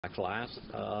my class.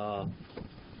 How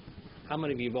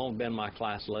many of you have only been in my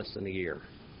class less than a year?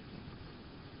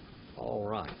 All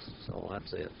right, so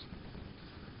that's it.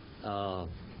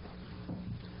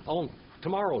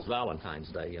 Tomorrow's Valentine's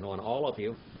Day, and all of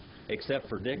you, except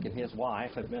for Dick and his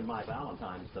wife, have been my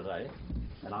Valentines today,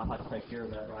 and I'll have to take care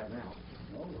of that right now.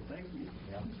 Oh, well, thank you.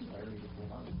 Yeah, there you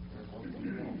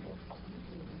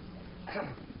go.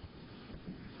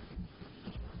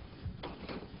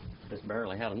 Just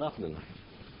barely had enough tonight.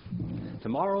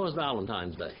 Tomorrow is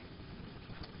Valentine's Day.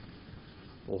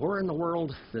 Well, where in the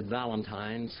world did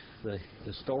Valentines, the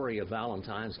story of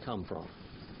Valentines, come from?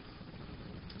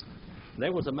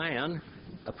 There was a man,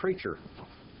 a preacher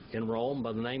in Rome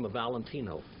by the name of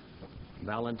Valentino.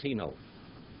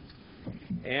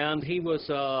 And he was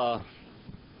a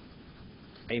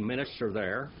minister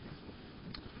there.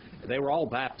 They were all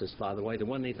Baptists, by the way. There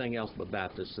wasn't anything else but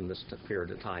Baptists in this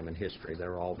period of time in history. They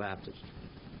were all Baptists.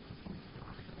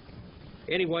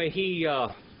 Anyway, he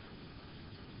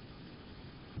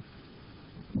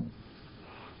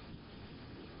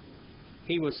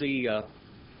was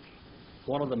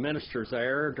one of the ministers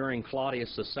there during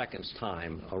Claudius II's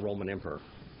time, a Roman emperor.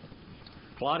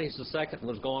 Claudius II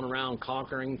was going around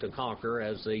conquering to conquer,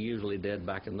 as they usually did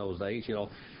back in those days. You know,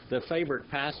 the favorite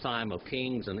pastime of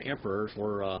kings and emperors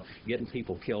were getting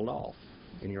people killed off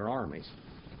in your armies.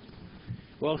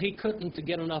 Well, he couldn't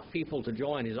get enough people to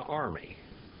join his army.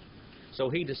 So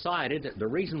he decided that the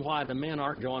reason why the men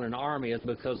aren't joining the army is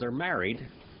because they're married,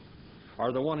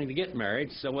 or they're wanting to get married.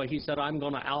 So he said, I'm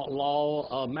going to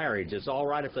outlaw marriage. It's all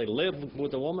right if they live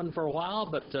with a woman for a while,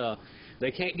 but they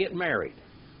can't get married.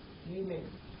 Amen.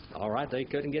 All right, they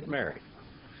couldn't get married.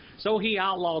 So he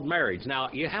outlawed marriage. Now,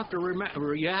 you have to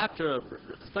remember, you have to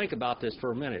think about this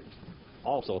for a minute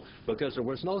also, because there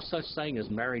was no such thing as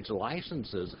marriage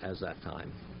licenses as that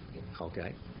time.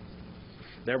 Okay?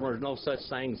 There were no such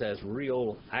things as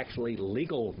real, actually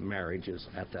legal marriages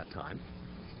at that time.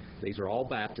 These are all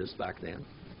Baptists back then.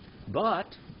 But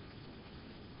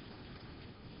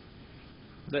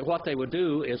what they would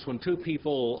do is when two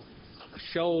people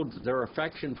showed their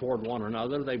affection toward one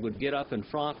another, they would get up in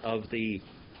front of the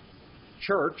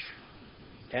church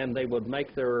and they would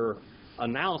make their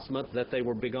announcement that they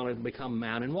were going to become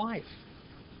man and wife.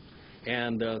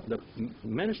 And the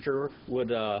minister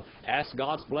would ask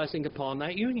God's blessing upon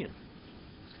that union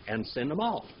and send them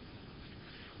off.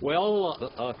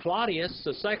 Well, Claudius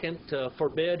II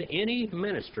forbid any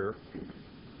minister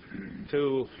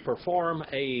to perform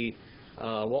a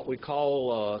what we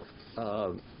call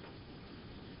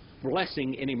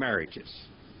blessing any marriages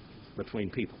between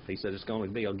people. He said it's going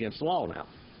to be against the law now.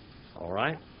 All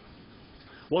right?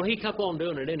 Well, he kept on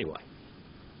doing it anyway.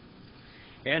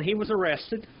 And he was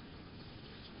arrested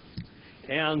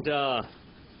and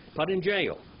put in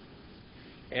jail.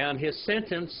 And his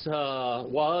sentence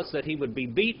was that he would be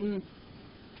beaten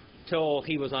till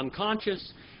he was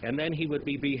unconscious, and then he would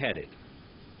be beheaded.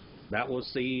 That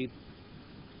was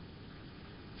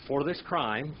for this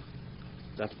crime,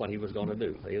 that's what he was going to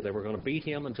do. They were going to beat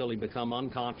him until he became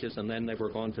unconscious, and then they were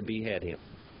going to behead him.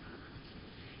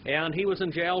 And he was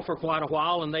in jail for quite a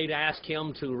while, and they'd ask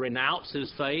him to renounce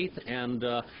his faith and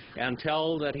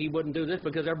tell that he wouldn't do this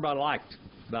because everybody liked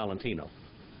Valentino.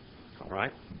 All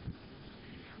right?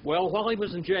 Well, while he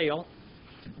was in jail,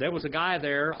 there was a guy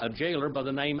there, a jailer by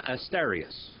the name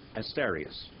Asterius.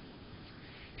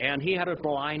 And he had a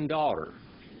blind daughter.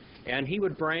 And he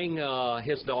would bring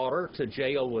his daughter to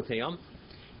jail with him,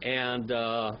 and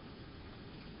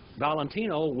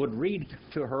Valentino would read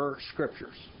to her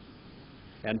scriptures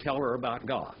and tell her about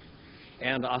God.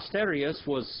 And Asterius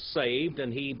was saved,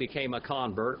 and he became a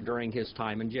convert during his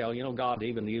time in jail. You know, God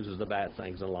even uses the bad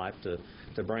things in life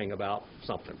to bring about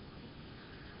something.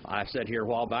 I said here a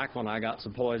while back when I got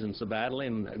some poison so badly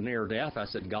and near death, I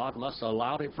said, God must have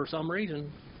allowed it for some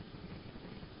reason,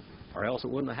 or else it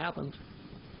wouldn't have happened.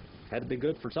 Had to be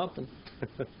good for something.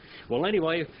 Well,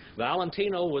 anyway,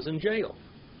 Valentino was in jail,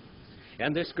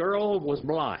 and this girl was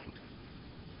blind.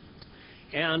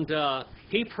 And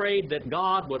he prayed that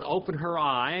God would open her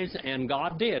eyes, and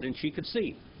God did, and she could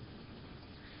see.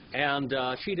 And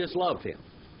she just loved him.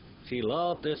 She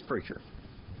loved this preacher.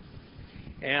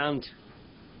 And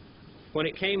when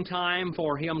it came time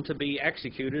for him to be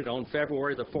executed on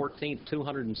February the 14th,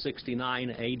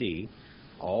 269 A.D.,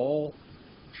 all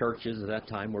churches at that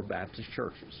time were Baptist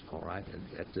churches, all right,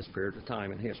 at this period of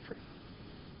time in history.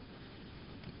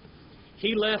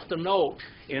 He left a note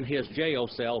in his jail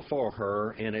cell for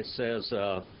her, and it says,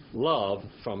 love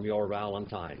from your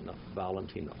Valentino.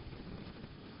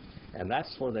 And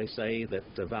that's where they say that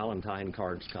the Valentine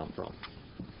cards come from.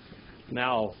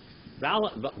 Now,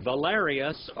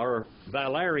 Valerius, or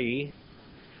Valerii,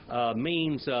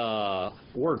 means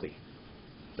worthy.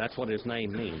 That's what his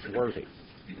name means, worthy.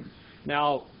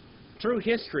 Now, through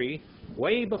history,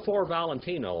 way before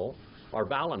Valentino, or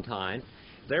Valentine,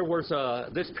 there was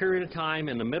this period of time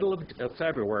in the middle of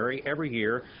February every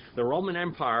year, the Roman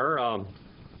Empire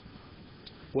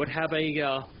would have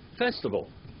a festival.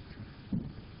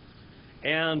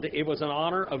 And it was in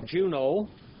honor of Juno,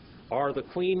 or the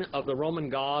queen of the Roman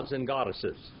gods and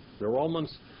goddesses. The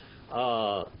Romans,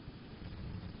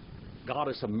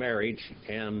 goddess of marriage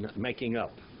and making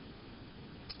up.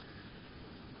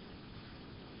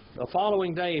 The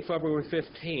following day, February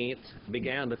 15th,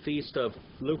 began the feast of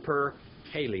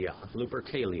Lupercalia.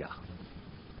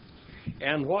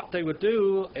 And what they would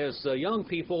do is the young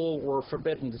people were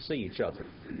forbidden to see each other.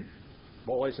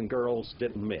 Boys and girls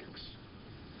didn't mix.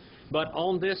 But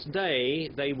on this day,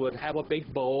 they would have a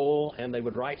big bowl and they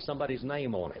would write somebody's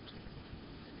name on it.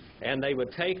 And they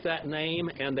would take that name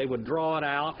and they would draw it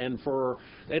out, and for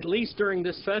at least during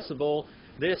this festival,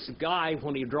 this guy,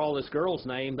 when he draw this girl's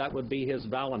name, that would be his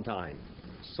Valentine,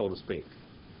 so to speak,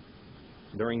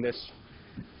 during this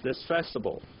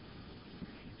festival,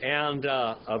 and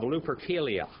of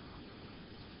Lupercalia.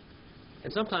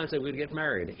 And sometimes they would get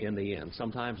married in the end.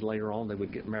 Sometimes later on they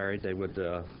would get married. They would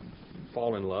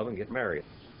fall in love and get married.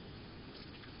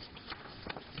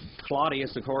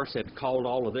 Claudius, of course, had called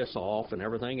all of this off and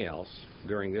everything else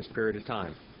during this period of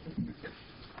time.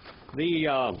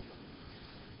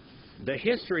 The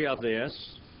history of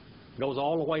this goes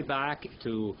all the way back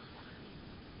to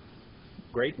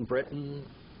Great Britain,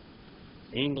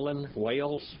 England,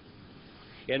 Wales.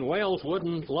 In Wales,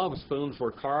 wooden love spoons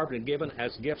were carved and given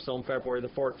as gifts on February the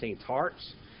 14th.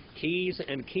 Hearts, keys,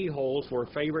 and keyholes were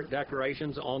favorite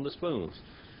decorations on the spoons.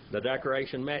 The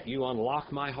decoration meant, "You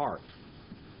unlock my heart."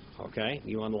 Okay?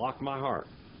 You unlock my heart.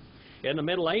 In the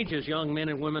Middle Ages, young men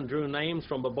and women drew names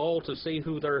from a bowl to see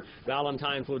who their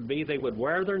Valentines would be. They would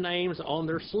wear their names on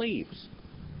their sleeves.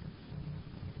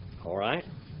 All right?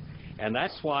 And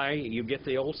that's why you get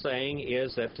the old saying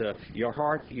is that your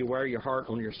heart, you wear your heart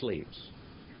on your sleeves.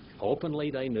 Openly,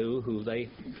 they knew who they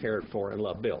cared for and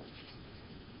loved. Bill?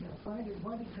 Now, why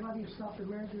did Claudius stop the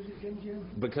marriages again, Jim?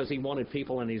 Because he wanted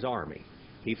people in his army.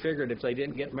 He figured if they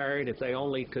didn't get married, if they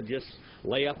only could just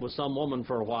lay up with some woman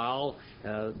for a while,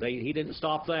 he didn't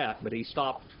stop that, but he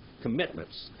stopped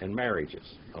commitments and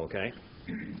marriages, okay?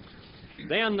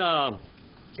 Then,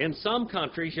 in some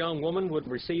countries, young woman would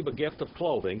receive a gift of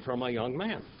clothing from a young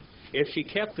man. If she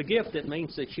kept the gift, it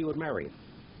means that she would marry him.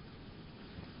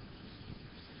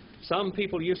 Some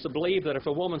people used to believe that if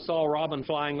a woman saw a robin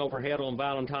flying overhead on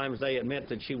Valentine's Day, it meant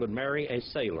that she would marry a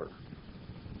sailor.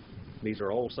 These are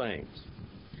old sayings.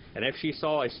 And if she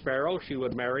saw a sparrow, she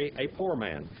would marry a poor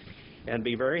man and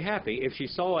be very happy. If she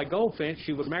saw a goldfinch,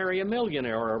 she would marry a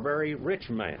millionaire or a very rich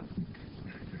man.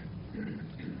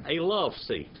 A love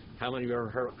seat. How many of you ever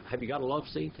heard? Have you got a love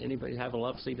seat? Anybody have a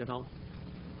love seat at home?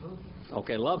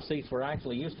 Okay, love seats were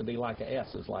actually used to be like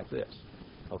S's, like this.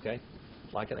 Okay,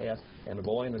 like an S, and the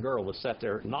boy and the girl would sit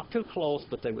there, not too close,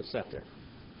 but they would sit there.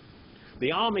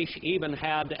 The Amish even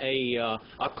had a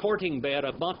courting bed,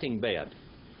 a bunting bed.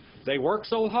 They worked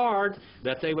so hard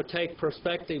that they would take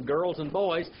prospective girls and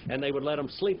boys and they would let them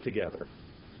sleep together.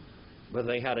 But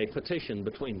they had a petition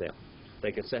between them.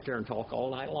 They could sit there and talk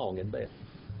all night long in bed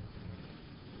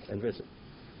and visit.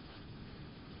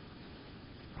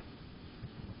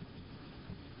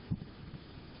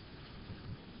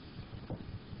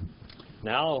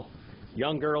 Now,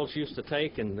 young girls used to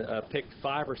take and pick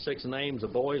 5 or 6 names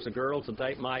of boys or girls that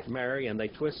they might marry, and they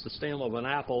twist the stem of an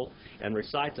apple and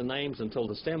recite the names until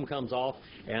the stem comes off,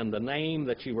 and the name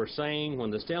that you were saying when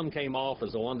the stem came off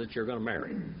is the one that you're going to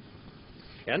marry.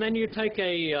 And then you take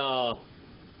a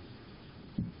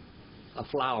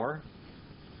flower,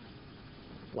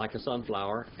 like a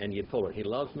sunflower, and you pull it. He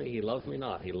loves me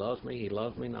not. He loves me, he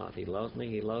loves me not. He loves me,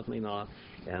 he loves me not.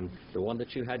 And the one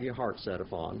that you had your heart set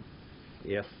upon,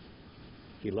 if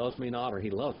he loves me not or he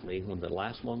loved me, when the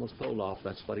last one was pulled off,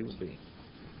 that's what he was being.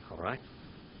 All right?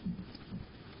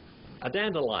 A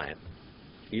dandelion.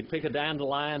 You'd pick a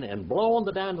dandelion and blow on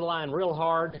the dandelion real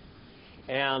hard,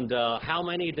 and how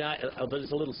many of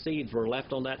those little seeds were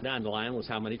left on that dandelion was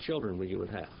how many children you would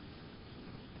have.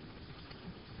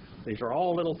 These are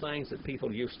all little things that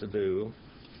people used to do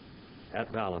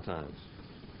at Valentine's.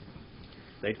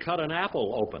 They'd cut an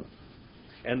apple open,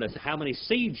 and how many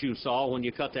seeds you saw when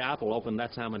you cut the apple open,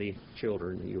 that's how many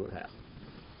children you would have.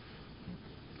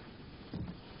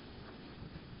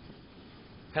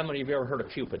 How many of you ever heard of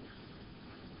Cupid?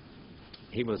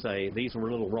 He was these were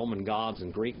little Roman gods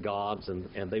and Greek gods,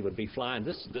 and they would be flying.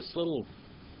 This little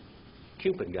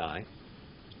Cupid guy.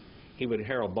 He would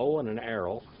have a bow and an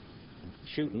arrow,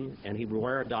 shooting, and he would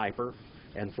wear a diaper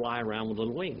and fly around with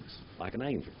little wings, like an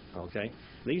angel, okay?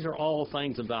 These are all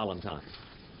things of Valentine's.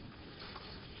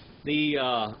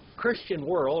 The Christian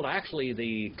world, actually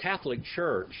the Catholic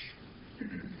Church,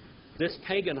 this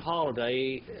pagan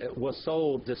holiday was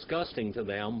so disgusting to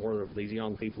them, where these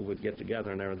young people would get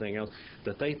together and everything else,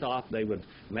 that they thought they would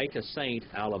make a saint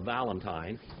out of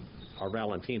Valentine, or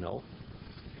Valentino,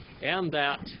 and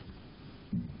that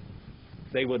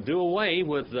they would do away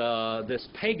with this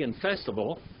pagan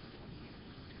festival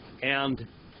and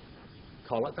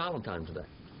call it Valentine's Day.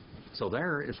 So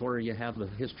there is where you have the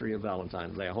history of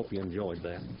Valentine's Day. I hope you enjoyed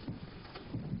that.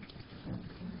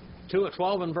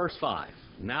 2:12 and verse 5.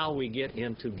 Now we get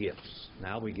into gifts.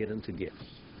 Now we get into gifts.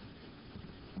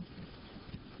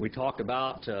 We talked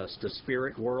about the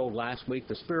spirit world last week.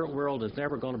 The spirit world is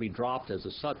never going to be dropped as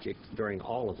a subject during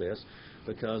all of this,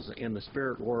 because in the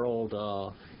spirit world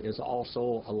is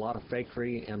also a lot of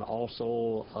fakery and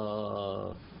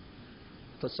also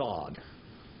facade.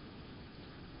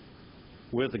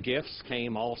 With the gifts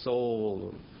came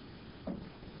also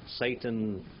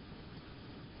Satan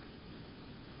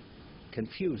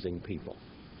confusing people.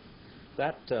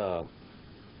 That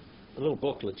little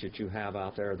booklet that you have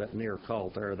out there, that near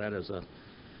cult there, that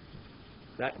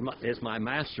is my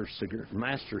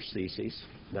master's thesis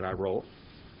that I wrote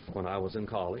when I was in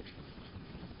college.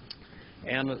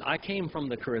 And I came from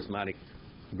the charismatic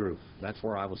group. That's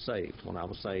where I was saved. When I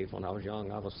was saved, when I was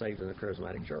young, I was saved in the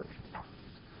charismatic church.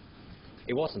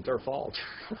 It wasn't their fault.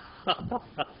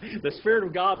 The Spirit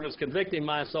of God was convicting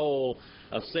my soul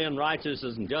of sin,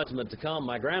 righteousness, and judgment to come.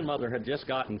 My grandmother had just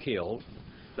gotten killed.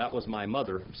 That was my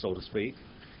mother, so to speak.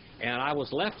 And I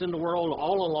was left in the world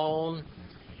all alone,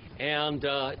 and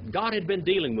God had been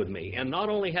dealing with me. And not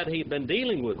only had He been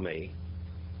dealing with me,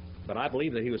 but I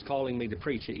believe that He was calling me to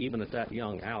preach even at that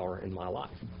young hour in my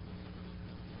life.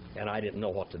 And I didn't know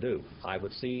what to do. I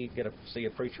would see a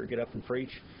preacher get up and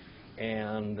preach,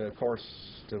 and of course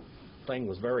the thing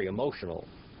was very emotional.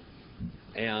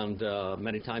 And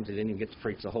many times he didn't even get to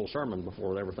preach the whole sermon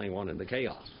before everything went into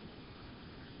chaos.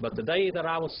 But the day that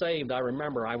I was saved, I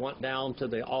remember I went down to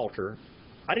the altar.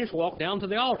 I just walked down to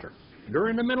the altar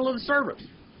during the middle of the service,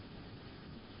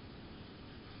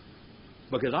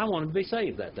 because I wanted to be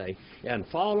saved that day. And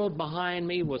followed behind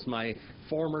me was my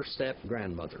former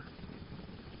step-grandmother.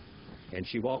 And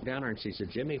she walked down there and she said,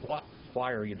 "Jimmy,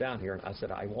 why are you down here?" And I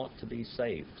said, "I want to be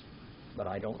saved, but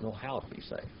I don't know how to be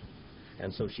saved."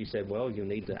 And so she said, "Well, you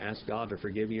need to ask God to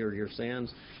forgive you of your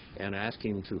sins and ask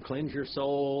Him to cleanse your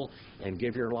soul and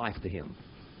give your life to Him."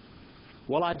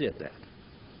 Well, I did that.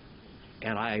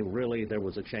 And there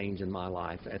was a change in my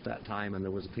life at that time, and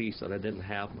there was a peace that I didn't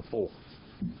have before.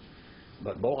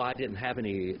 But boy, I didn't have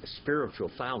any spiritual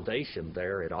foundation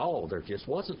there at all. There just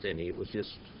wasn't any. It was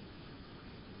just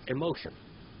emotion.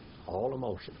 All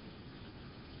emotion.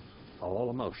 All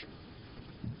emotion.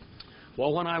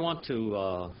 Well, when I went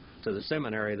to the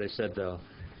seminary, they said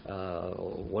I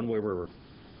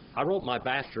wrote my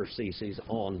bachelor's thesis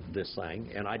on this thing,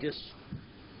 and I just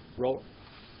wrote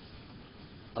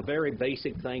a very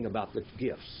basic thing about the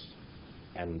gifts,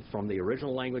 and from the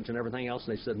original language and everything else.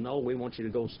 And they said, "No, we want you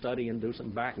to go study and do some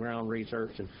background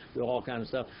research and do all kinds of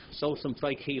stuff, sow some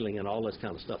fake healing and all this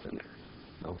kind of stuff in there."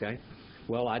 Okay?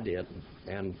 Well, I did,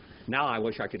 and now I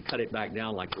wish I could cut it back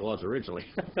down like it was originally,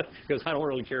 because I don't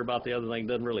really care about the other thing. It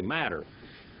doesn't really matter.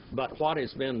 But what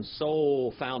has been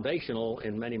so foundational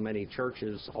in many, many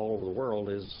churches all over the world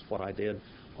is what I did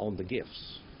on the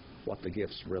gifts, what the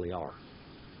gifts really are.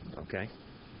 Okay?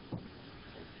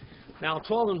 Now,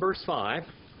 12 and verse 5,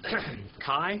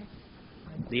 Kai,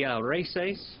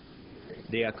 diareses,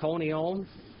 diakonion,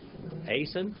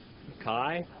 asen,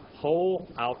 Kai, ho,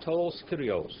 autos,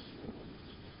 kurios.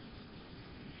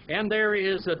 And there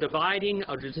is a dividing,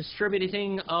 a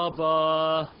distributing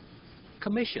of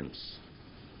commissions,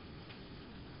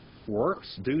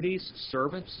 works, duties,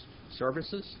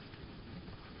 services.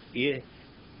 It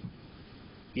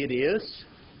is,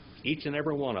 each and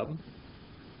every one of them.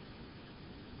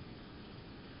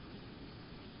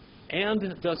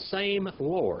 And the same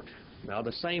Lord. Now,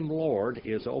 the same Lord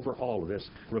is over all of this.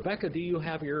 Rebecca, do you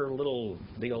have your little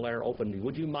deal there open?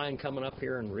 Would you mind coming up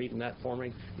here and reading that for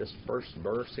me, this first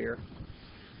verse here?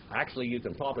 Actually, you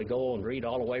can probably go and read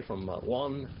all the way from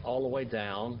 1 all the way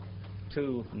down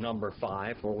to number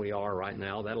 5, where we are right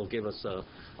now. That'll give us a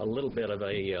little bit of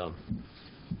a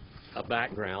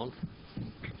background.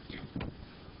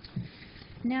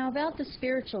 Now about the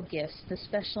spiritual gifts, the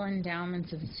special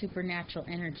endowments of supernatural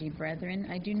energy, brethren,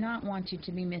 I do not want you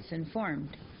to be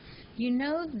misinformed. You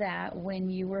know that when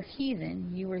you were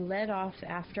heathen, you were led off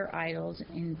after idols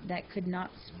and that could not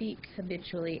speak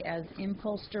habitually as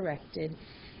impulse directed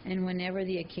and whenever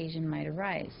the occasion might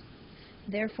arise.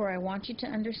 Therefore, I want you to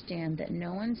understand that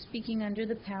no one speaking under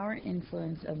the power and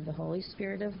influence of the Holy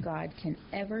Spirit of God can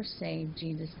ever say,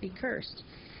 Jesus be cursed.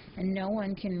 And no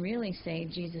one can really say,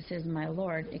 Jesus is my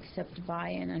Lord, except by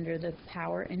and under the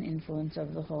power and influence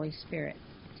of the Holy Spirit.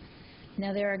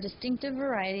 Now there are distinctive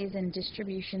varieties and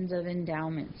distributions of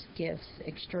endowments, gifts,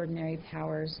 extraordinary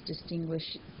powers,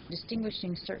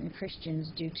 distinguishing certain Christians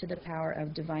due to the power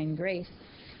of divine grace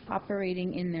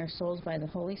operating in their souls by the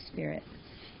Holy Spirit.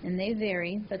 And they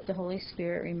vary, but the Holy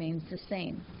Spirit remains the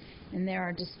same. And there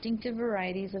are distinctive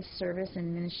varieties of service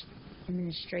and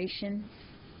administration,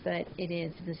 but it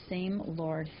is the same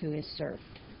Lord who is served.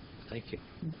 Thank you.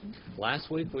 Last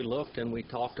week we looked and we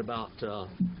talked about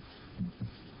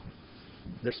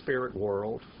the spirit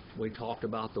world. We talked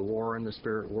about the war in the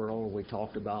spirit world. We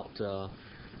talked about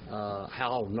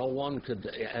how no one could,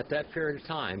 at that period of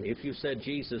time, if you said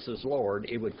Jesus is Lord,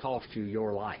 it would cost you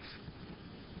your life.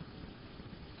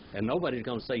 And nobody's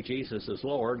going to say Jesus is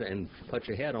Lord and put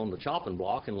your head on the chopping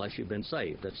block unless you've been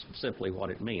saved. That's simply what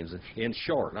it means. In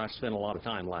short, and I spent a lot of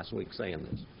time last week saying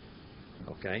this.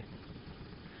 Okay?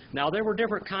 Now, there were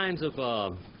different kinds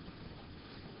of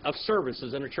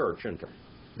services in a church, aren't there?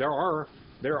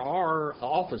 There are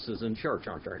offices in church,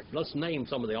 aren't there? Let's name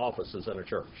some of the offices in a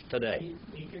church today.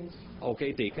 Deacons.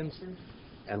 Okay, deacons.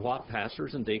 And what?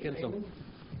 Pastors and deacons.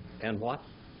 And what?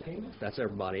 Payment. That's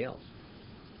everybody else.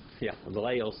 Yeah, the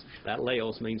laos. That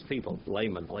laos means people.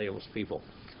 Layman, laos, people.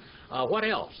 What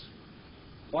else?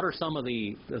 What are some of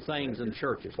the things in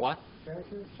churches? What?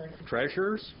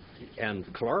 Treasurers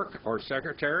and clerk or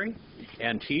secretary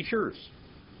and teachers.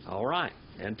 All right,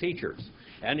 and teachers.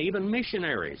 And even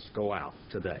missionaries go out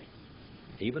today.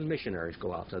 Even missionaries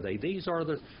go out today. These are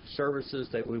the services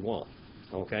that we want,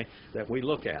 okay, that we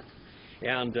look at.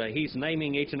 And he's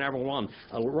naming each and every one.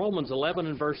 Romans 11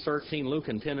 and verse 13, Luke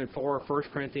 10 and 4, 1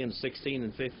 Corinthians 16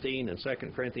 and 15, and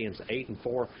 2 Corinthians 8 and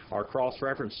 4 are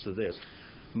cross-reference to this.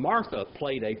 Martha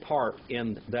played a part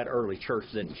in that early church,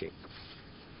 didn't she?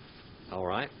 All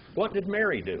right. What did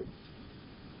Mary do?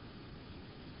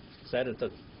 Sat at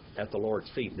the Lord's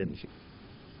feet, didn't she?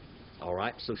 All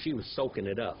right. So she was soaking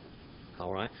it up.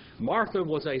 All right. Martha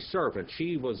was a servant.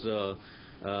 She was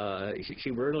she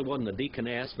really wasn't a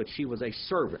deaconess, but she was a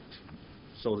servant,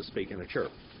 so to speak, in a church.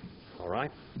 All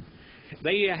right.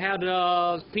 They had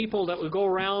people that would go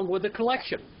around with a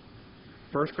collection.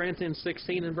 1 Corinthians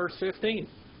 16 and verse 15,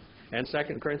 and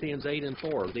 2 Corinthians 8 and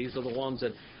 4. These are the ones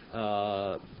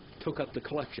that took up the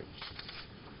collection.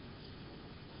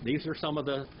 These are some of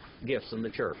the gifts in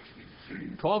the church.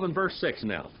 12 and verse 6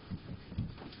 now.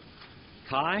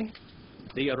 Kai,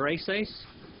 diareses,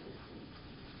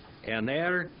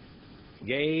 ener,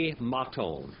 ge,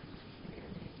 maton.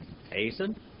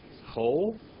 Asen,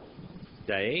 ho,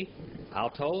 de,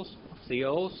 autos,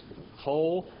 theos,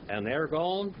 ho,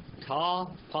 energon, ta,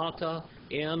 pata,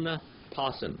 in,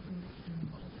 pasen.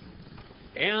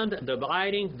 And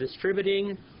dividing,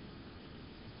 distributing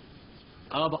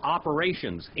of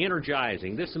operations,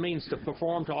 energizing. This means to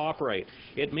perform, to operate.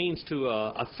 It means to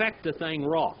affect the thing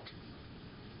wrought.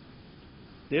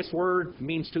 This word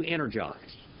means to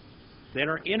energize. That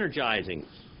are energizing.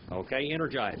 Okay,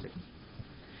 energizing.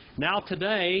 Now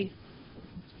today,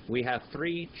 we have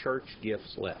 3 church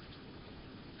gifts left.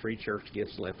 3 church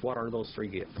gifts left. What are those 3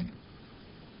 gifts?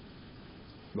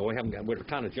 Well, we're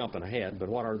kind of jumping ahead, but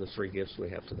what are the 3 gifts we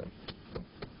have today?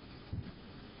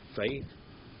 Faith,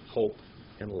 hope,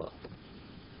 and love.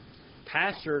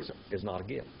 Pastors is not a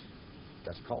gift.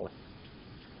 That's calling.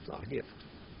 It's not a gift.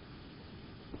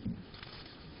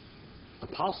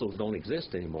 Apostles don't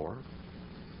exist anymore.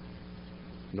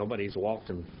 Nobody's walked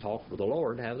and talked with the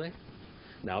Lord, have they?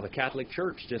 Now the Catholic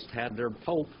Church just had their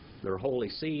Pope, their Holy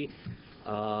See,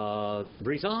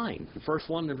 resign. The first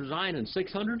one to resign in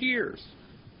 600 years.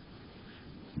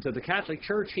 To the Catholic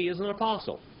Church, he is an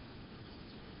apostle.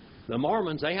 The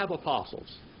Mormons, they have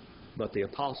apostles. But the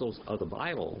apostles of the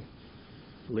Bible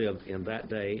lived in that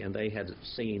day, and they had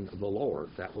seen the Lord.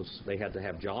 They had to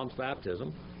have John's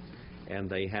baptism, and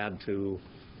they had to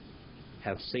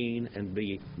have seen and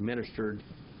be ministered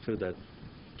to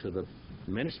the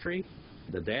ministry,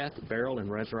 the death, burial,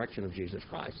 and resurrection of Jesus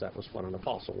Christ. That was what an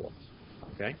apostle was.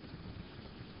 Okay?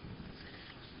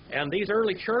 And these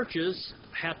early churches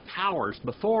had powers.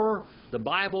 Before the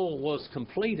Bible was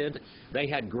completed, they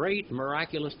had great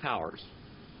miraculous powers.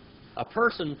 A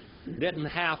person didn't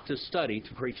have to study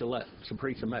to preach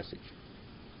a message.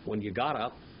 When you got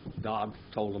up, God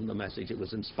told them the message. It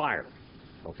was inspired.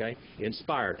 Okay?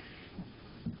 Inspired.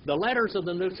 the letters of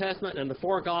the New Testament and the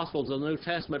four Gospels of the New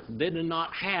Testament did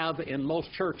not have in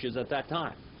most churches at that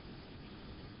time.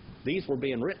 These were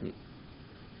being written.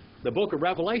 The book of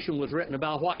Revelation was written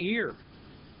about what year?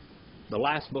 The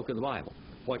last book of the Bible.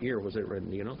 What year was it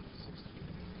written, do you know?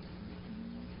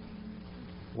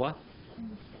 What?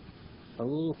 A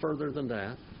little further than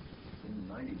that. In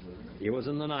the 90s, wasn't it? It was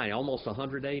in the 90s, almost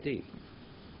 100 A.D.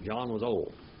 John was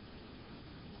old.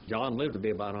 John lived to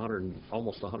be about 100,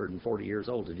 almost 140 years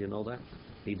old. Did you know that?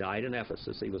 He died in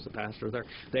Ephesus. He was the pastor there.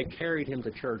 They carried him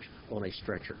to church on a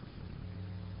stretcher.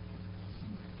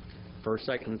 1st,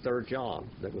 2nd, and 3rd John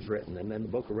that was written. And then the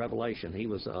book of Revelation. He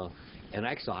was in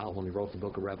exile when he wrote the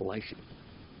book of Revelation.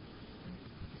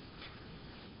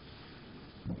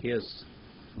 His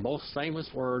most famous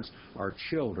words are,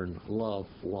 "Children, love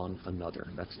one another."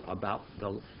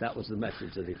 That was the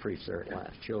message that he preached there at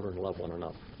last. Children, love one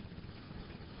another.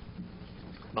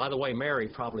 By the way, Mary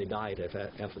probably died at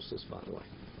Ephesus, by the way,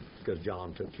 because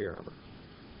John took care of her.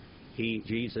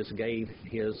 Jesus gave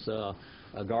his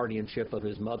guardianship of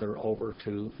his mother over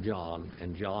to John,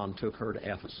 and John took her to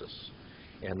Ephesus.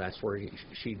 And that's where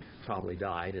she probably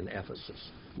died, in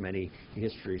Ephesus. Many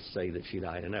histories say that she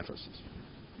died in Ephesus.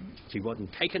 She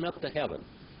wasn't taken up to heaven,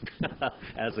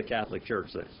 as the Catholic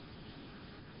Church says.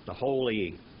 The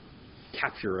holy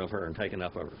capture of her and taken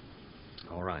up of her.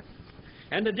 All right.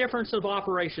 And the difference of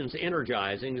operations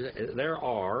energizing, there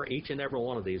are, each and every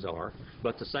one of these are,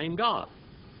 but the same God.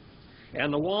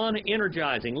 And the one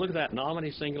energizing, look at that,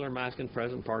 nominee, singular, masculine,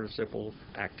 present, participle,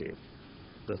 active.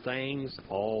 The things,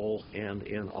 all, and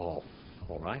in all.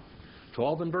 All right?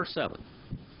 12 and verse 7.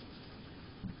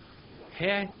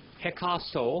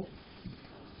 Hekasto,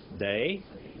 de,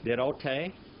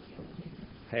 didote,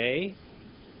 he,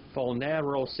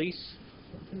 phonerosis,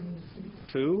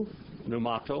 tu,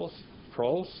 pneumatos,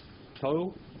 pros,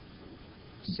 to,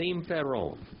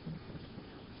 sympheron.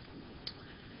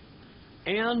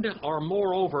 And, or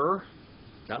moreover,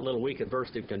 that little weak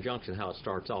adversative conjunction, how it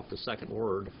starts off the second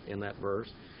word in that verse,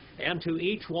 and to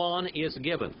each one is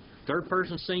given. Third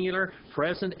person singular,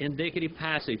 present, indicative,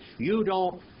 passive. You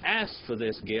don't ask for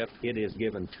this gift, it is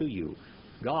given to you.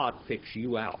 God picks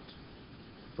you out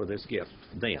for this gift.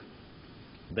 Then.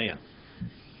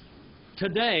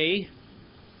 Today,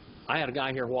 I had a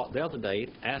guy here the other day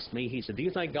asked me, he said, "Do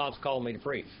you think God's called me to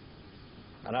preach?"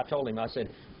 And I told him, I said,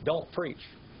 "Don't preach.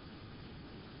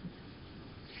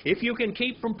 If you can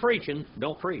keep from preaching,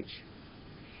 don't preach."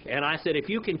 And I said, if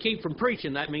you can keep from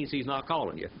preaching, that means He's not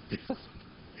calling you.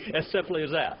 As simply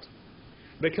as that.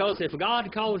 Because if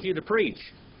God calls you to preach,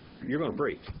 you're going to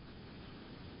preach.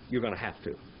 You're going to have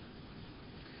to.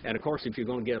 And of course, if you're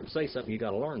going to get up and say something, you've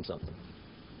got to learn something.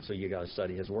 So you've got to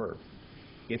study His Word.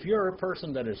 If you're a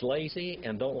person that is lazy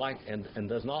and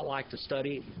does not like to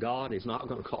study, God is not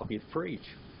going to call you to preach.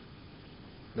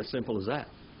 As simple as that.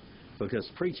 Because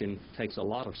preaching takes a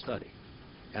lot of study,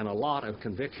 and a lot of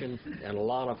conviction, and a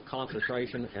lot of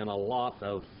concentration, and a lot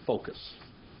of focus.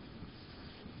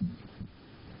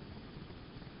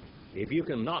 If you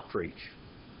cannot preach,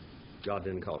 God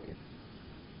didn't call you.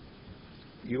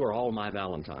 You are all my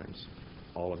Valentines,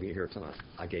 all of you here tonight.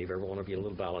 I gave every one of you a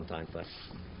little Valentine thing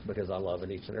because I love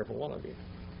each and every one of you.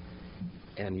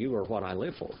 And you are what I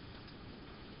live for.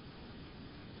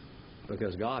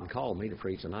 Because God called me to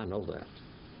preach, and I know that.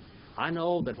 I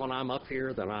know that when I'm up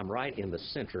here that I'm right in the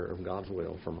center of God's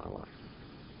will for my life.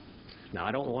 Now,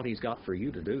 I don't know what He's got for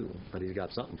you to do, but He's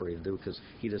got something for you to do, because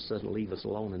He just doesn't leave us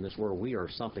alone in this world. We are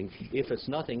something, if it's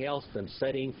nothing else than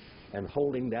sitting and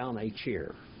holding down a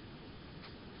chair.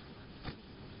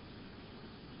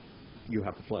 You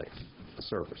have to play a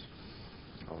service.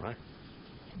 All right?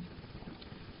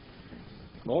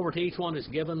 Over to each one is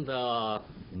given the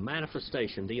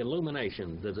manifestation, the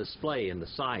illumination, the display, and the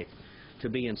sight to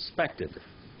be inspected.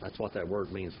 That's what that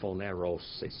word means,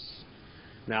 phonerosis.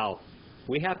 Now,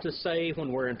 we have to say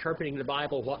when we're interpreting the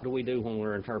Bible, what do we do when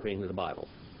we're interpreting the Bible?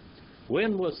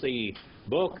 When was the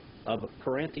book of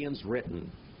Corinthians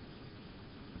written?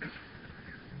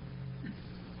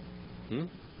 Let's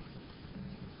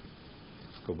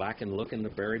go back and look in the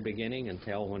very beginning and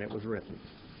tell when it was written.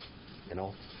 You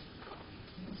know?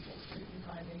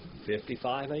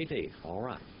 55 A.D. All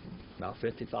right. About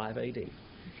 55 A.D.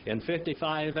 In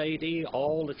 55 A.D.,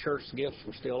 all the church gifts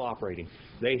were still operating.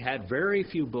 They had very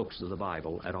few books of the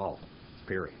Bible at all,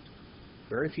 period.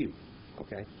 Very few,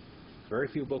 okay? Very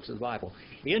few books of the Bible.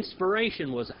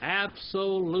 Inspiration was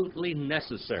absolutely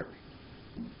necessary.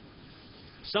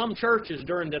 Some churches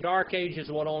during the Dark Ages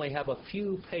would only have a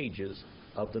few pages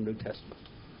of the New Testament,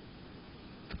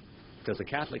 because the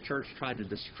Catholic Church tried to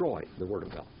destroy the Word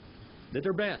of God. Did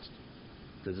their best.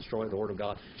 to destroy the Word of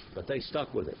God, but they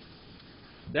stuck with it.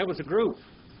 There was a group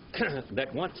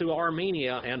that went to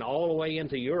Armenia and all the way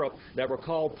into Europe that were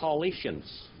called Paulicians.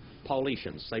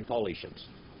 Paulicians, say Paulicians.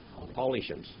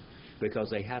 Paulicians, because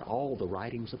they had all the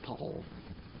writings of Paul.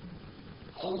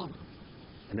 All of them.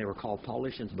 And they were called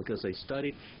Paulicians because they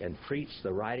studied and preached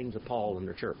the writings of Paul in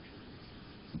their church.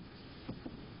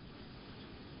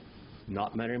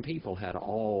 Not many people had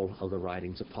all of the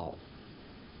writings of Paul.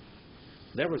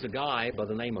 There was a guy by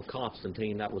the name of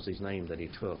Constantine, that was his name that he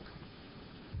took.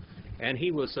 And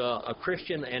he was a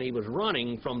Christian, and he was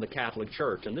running from the Catholic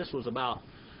Church. And this was about,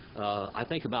 I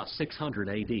think, about 600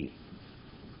 A.D.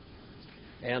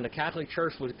 And the Catholic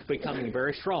Church was becoming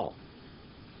very strong.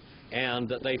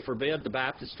 And they forbid the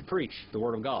Baptists to preach the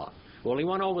Word of God. Well, he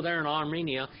went over there in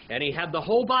Armenia, and he had the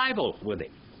whole Bible with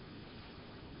him.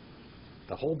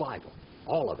 The whole Bible,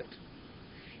 all of it.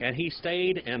 And he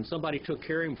stayed, and somebody took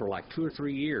care of him for like 2 or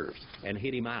 3 years and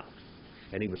hid him out.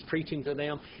 And he was preaching to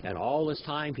them, and all this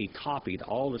time he copied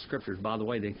all the Scriptures. By the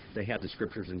way, they had the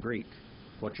Scriptures in Greek.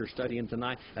 What you're studying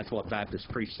tonight, that's what Baptists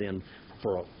preached in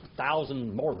for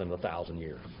more than 1,000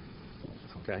 years.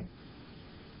 Okay?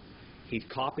 He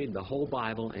copied the whole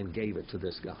Bible and gave it to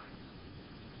this guy.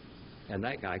 And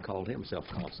that guy called himself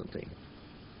Constantine.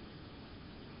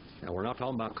 Now, we're not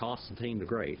talking about Constantine the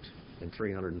Great in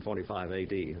 345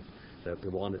 A.D., the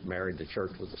one that married the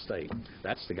church with the state.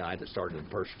 That's the guy that started the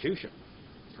persecution.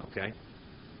 Okay?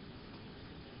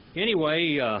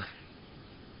 Anyway,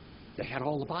 they had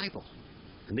all the Bible.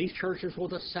 And these churches were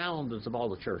the soundest of all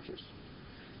the churches.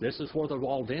 This is where the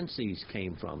Waldenses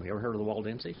came from. You ever heard of the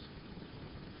Waldenses?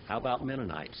 How about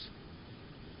Mennonites?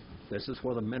 This is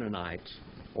where the Mennonite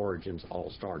origins all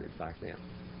started back then.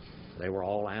 They were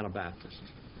all Anabaptists.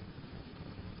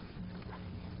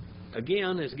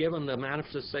 Again, is given the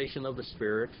manifestation of the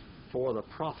Spirit for the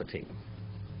profiting,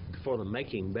 for the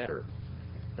making better.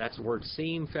 That's the word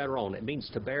seem federon. It means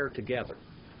to bear together.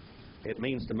 It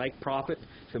means to make profit,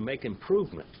 to make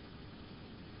improvement,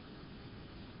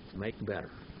 to make better.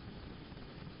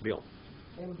 Bill.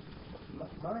 And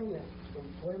mine,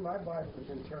 the way my Bible is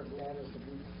interpreted, that is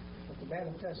that the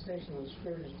manifestation of the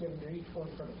Spirit is given to each one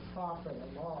for the profit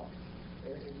and law.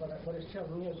 What it's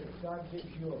telling me is if God gives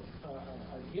you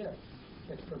a gift,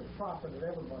 it's for the profit of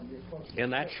everybody. You're supposed to In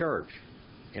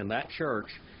that church,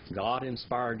 God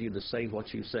inspired you to say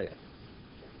what you said.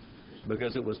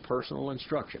 Because it was personal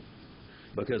instruction.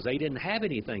 Because they didn't have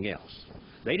anything else.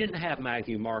 They didn't have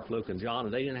Matthew, Mark, Luke, and John,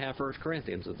 and they didn't have 1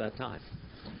 Corinthians at that time.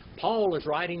 Paul is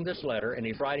writing this letter, and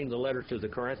he's writing the letter to the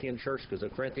Corinthian church because the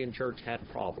Corinthian church had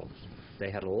problems. They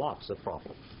had lots of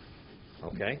problems.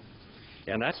 Okay?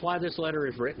 And that's why this letter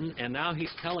is written, and now he's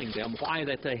telling them why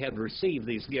that they had received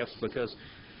these gifts, because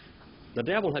the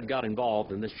devil had got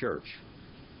involved in this church,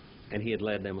 and he had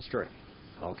led them astray.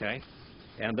 Okay?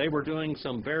 And they were doing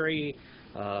some very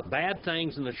bad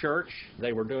things in the church.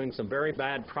 They were doing some very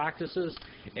bad practices,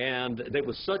 and it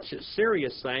was such a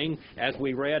serious thing, as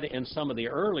we read in some of the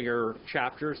earlier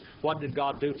chapters. What did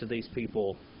God do to these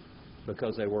people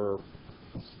because they were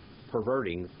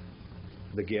perverting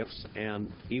the gifts and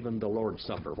even the Lord's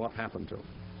Supper? What happened to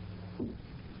them?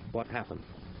 What happened?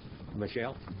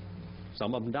 Michelle?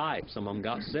 Some of them died. Some of them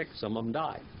got sick. Some of them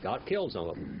died. God killed some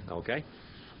of them. Okay?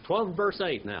 12 and verse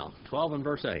 8 now. 12 and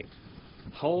verse 8.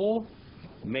 Ho,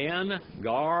 men,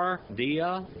 gar,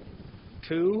 dia,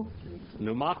 tu,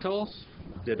 pneumatos,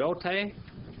 didote,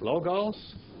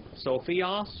 logos,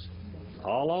 sophios,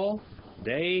 allo,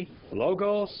 de,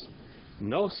 logos,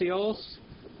 nosios,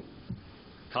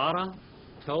 kata,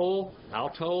 to,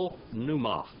 auto,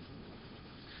 pneuma.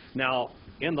 Now,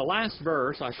 in the last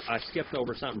verse, I skipped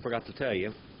over something, forgot to tell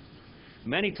you.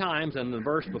 Many times, in the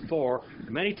verse before,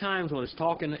 many times when it's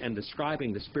talking and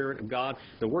describing the Spirit of God,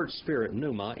 the word Spirit,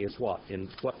 pneuma, is what? In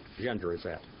what gender is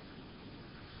that?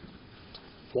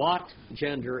 What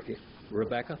gender is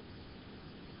Rebecca?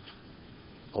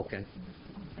 Okay.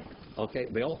 Okay,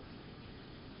 Bill?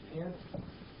 Yeah.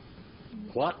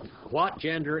 What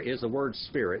gender is the word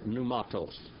Spirit,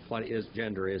 pneumatos? What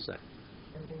gender is that?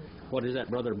 What is that,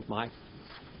 Brother Mike?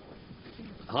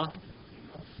 Huh?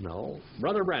 No.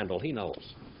 Brother Randall, he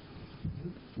knows.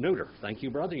 Neuter. Thank you,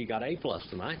 brother. You got A+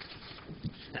 tonight.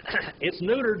 It's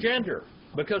neuter gender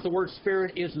because the word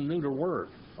Spirit is a neuter word.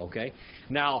 Okay?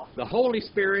 Now, the Holy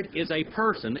Spirit is a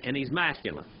person, and he's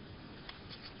masculine.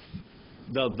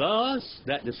 The thus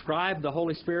that describe the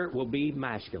Holy Spirit will be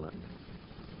masculine.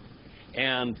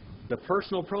 And the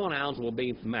personal pronouns will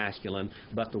be masculine,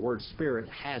 but the word Spirit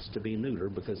has to be neuter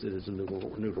because it is a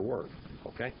neuter word.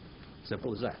 Okay?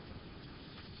 Simple as that.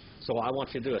 So I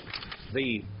want you to do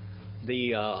it.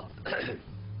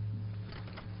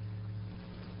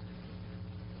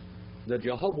 The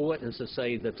Jehovah's Witnesses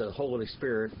say that the Holy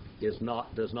Spirit does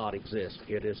not exist.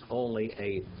 It is only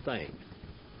a thing.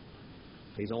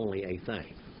 He's only a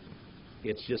thing.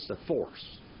 It's just a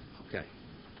force. Okay.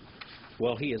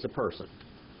 Well, he is a person.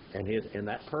 And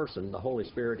that person, the Holy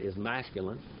Spirit, is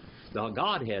masculine. The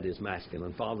Godhead is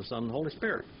masculine. Father, Son, and Holy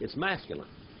Spirit. It's masculine.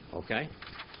 Okay?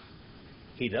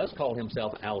 He does call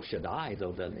himself El Shaddai,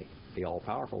 though, doesn't he? The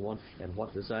all-powerful one. And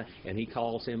what does that? And he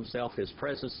calls himself his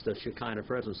presence, the Shekinah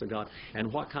presence of God.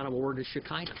 And what kind of a word is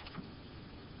Shekinah?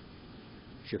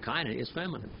 Shekinah is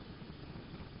feminine.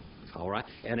 All right?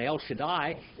 And El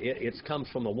Shaddai, it comes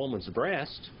from a woman's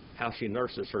breast, how she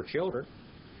nurses her children.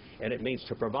 And it means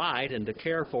to provide and to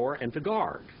care for and to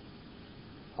guard.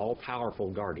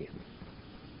 All-powerful guardian.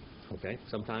 Okay?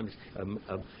 Sometimes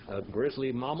a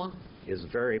grizzly mama is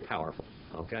very powerful.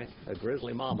 Okay? A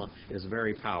grizzly mama is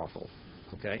very powerful.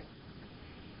 Okay?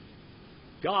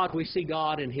 God, we see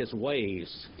God in His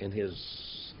ways, in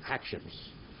His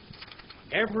actions.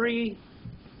 Every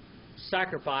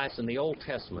sacrifice in the Old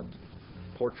Testament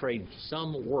portrayed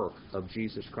some work of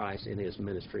Jesus Christ in His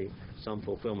ministry, some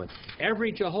fulfillment.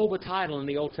 Every Jehovah title in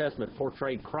the Old Testament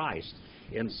portrayed Christ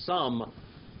in some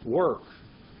work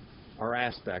or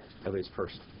aspect of His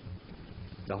person.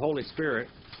 The Holy Spirit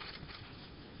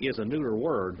is a neuter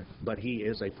word, but He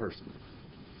is a person.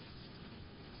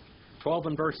 12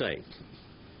 and verse 8.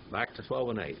 Back to 12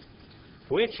 and 8.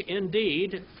 Which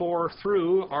indeed, for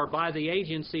through or by the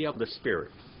agency of the Spirit.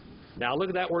 Now look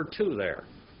at that word "to" there.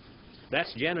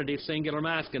 That's genitive, singular,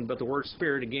 masculine, but the word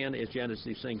Spirit, again, is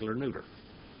genitive, singular, neuter.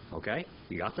 Okay?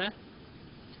 You got that?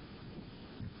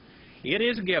 It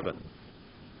is given.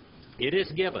 It is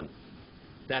given.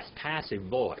 That's passive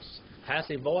voice.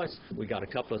 Passive voice, we got a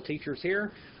couple of teachers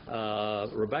here.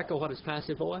 Rebecca, what is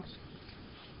passive voice?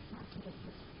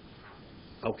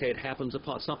 Okay, it happens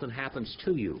upon, something happens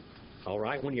to you. All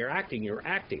right? When you're acting, you're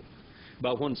acting.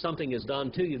 But when something is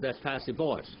done to you, that's passive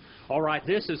voice. All right,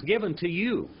 this is given to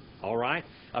you. All right?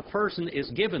 A person is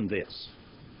given this.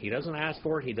 He doesn't ask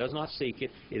for it. He does not seek it.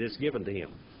 It is given to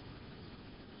him.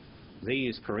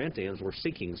 These Corinthians were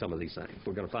seeking some of these things.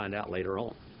 We're going to find out later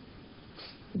on.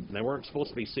 They weren't supposed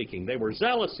to be seeking. They were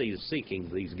zealously seeking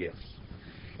these gifts.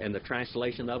 And the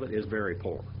translation of it is very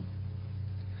poor.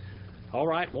 All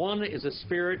right, one is a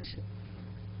spirit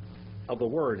of the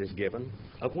word is given,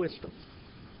 of wisdom.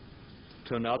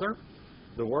 To another,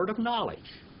 the word of knowledge,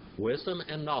 wisdom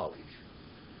and knowledge.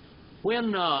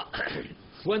 When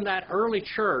that early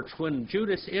church, when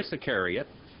Judas Iscariot,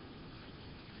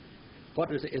 what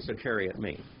does Iscariot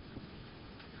mean?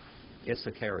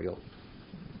 Iscariot.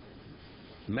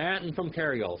 Matt and from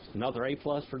Cariot. Another A+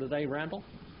 for today, Randall?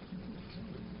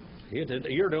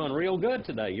 You're doing real good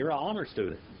today. You're an honor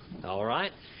student. All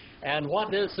right? And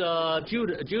what does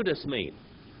Judas mean?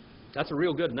 That's a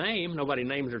real good name. Nobody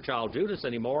names their child Judas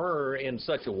anymore or in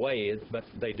such a way, but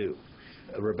they do.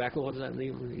 Rebecca, what does that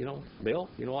mean? You know, Bill,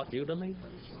 you know what Judah means?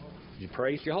 You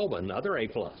praise Jehovah. Another A+.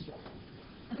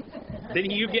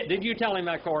 Did you tell him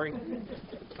that, Corey?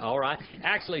 All right.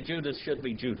 Actually, Judas should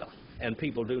be Judah. And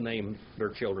people do name their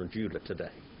children Judah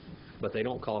today. But they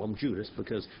don't call him Judas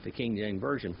because the King James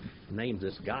Version names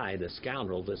this guy, this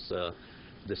scoundrel, this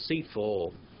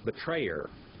deceitful betrayer,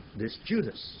 this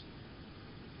Judas.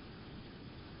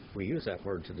 We use that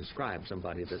word to describe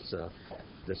somebody that's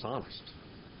dishonest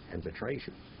and betrays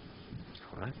you.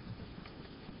 All right?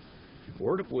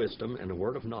 Word of wisdom and a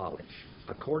word of knowledge,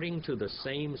 according to the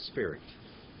same Spirit.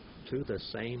 To the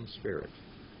same Spirit.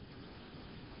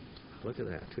 Look at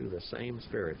that. To the same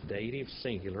Spirit. Dative,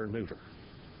 singular, neuter.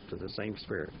 To the same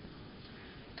Spirit.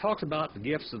 Talks about the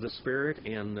gifts of the Spirit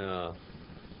in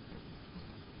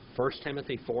 1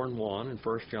 Timothy 4:1 and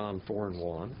 1 John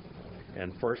 4:1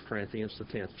 and 1 Corinthians the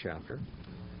 10th chapter.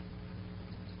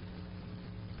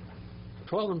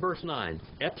 12 and verse 9.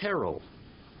 Hetero.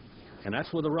 And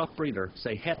that's with a rough breather.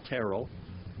 Say hetero.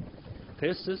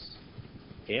 Pistis.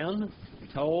 En.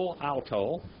 To.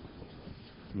 Alto.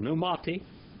 Pneumati.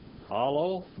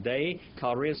 Allo. De.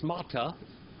 Charismata.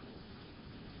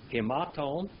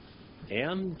 Hematon.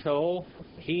 En. To.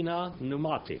 Hina.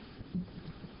 Pneumati.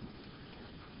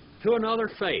 To another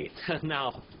faith.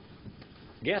 Now,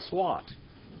 guess what?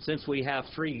 Since we have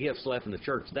 3 gifts left in the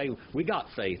church today, we got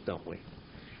faith, don't we?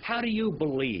 How do you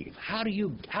believe? How did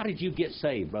you get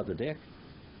saved, Brother Dick?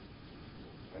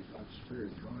 By God's Spirit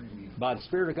drawing me. By the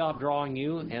Spirit of God drawing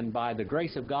you, and by the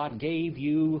grace of God gave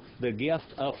you the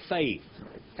gift of faith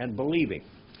and believing.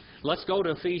 Let's go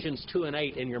to Ephesians 2 and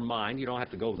 8 in your mind. You don't have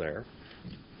to go there.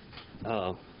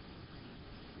 And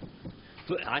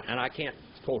I can't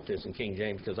quote this in King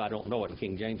James because I don't know it in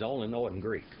King James. I only know it in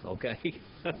Greek, okay?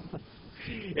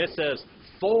 It says,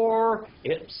 for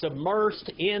it submersed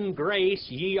in grace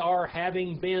ye are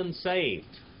having been saved.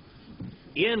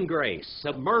 In grace,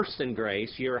 submersed in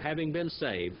grace, ye are having been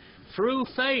saved through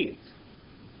faith.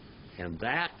 And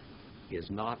that is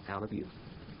not out of you.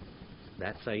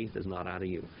 That faith is not out of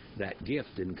you. That gift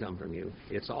didn't come from you.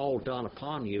 It's all done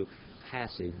upon you,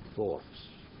 passive voice.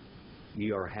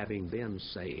 You are having been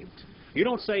saved. You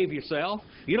don't save yourself.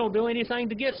 You don't do anything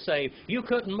to get saved. You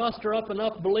couldn't muster up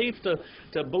enough belief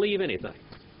to believe anything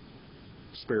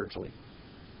spiritually.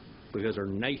 Because our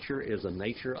nature is the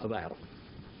nature of Adam.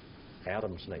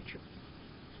 Adam's nature.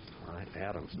 All right,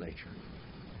 Adam's nature.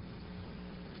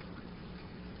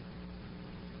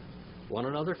 One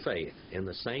another faith in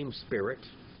the same spirit,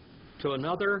 to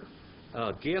another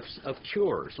gifts of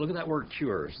cures. Look at that word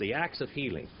cures, the acts of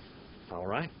healing. All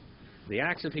right? The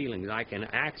acts of healing, like in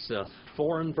Acts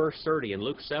 4 and verse 30 and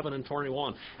Luke 7 and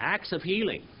 21. Acts of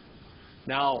healing.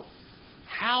 Now,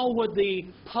 how would the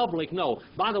public know?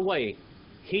 By the way,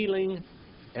 healing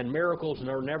and miracles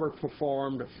are never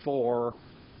performed for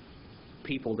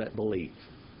people that believe.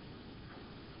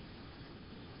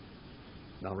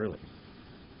 Not really.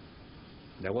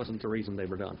 That wasn't the reason they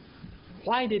were done.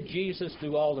 Why did Jesus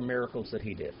do all the miracles that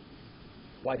he did?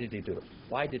 Why did he do it?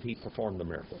 Why did he perform the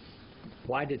miracles?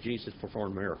 Why did Jesus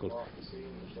perform miracles?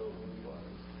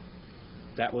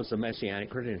 That was the messianic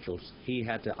credentials. He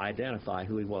had to identify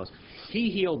who he was.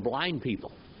 He healed blind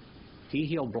people. He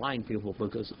healed blind people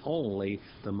because only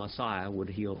the Messiah would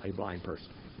heal a blind person.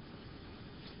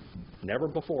 Never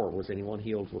before was anyone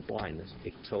healed with blindness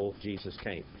until Jesus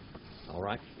came. All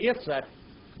right? If that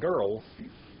girl,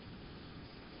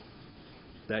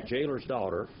 that jailer's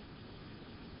daughter,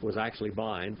 was actually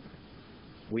blind,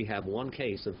 we have one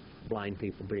case of blind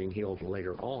people being healed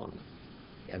later on,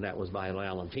 and that was by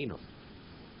Valentino.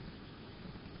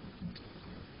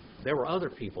 There were other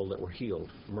people that were healed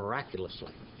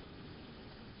miraculously.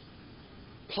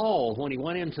 Paul, when he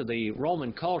went into the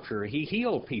Roman culture, he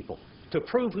healed people to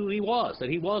prove who he was, that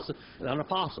he was an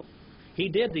apostle. He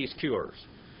did these cures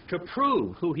to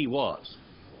prove who he was.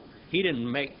 He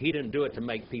didn't do it to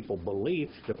make people believe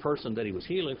the person that he was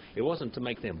healing. It wasn't to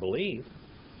make them believe.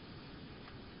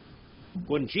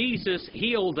 When Jesus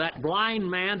healed that blind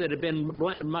man that had been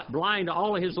blind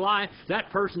all of his life, that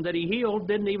person that he healed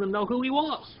didn't even know who he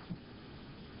was.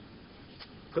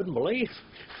 Couldn't believe.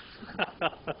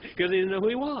 Because he didn't know who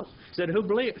he was. Said,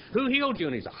 who healed you?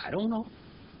 And he said, I don't know.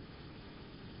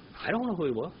 I don't know who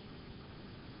he was.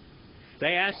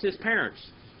 They asked his parents.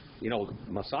 You know,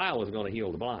 Messiah was going to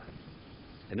heal the blind.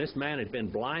 And this man had been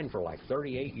blind for like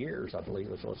 38 years, I believe,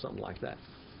 or something like that.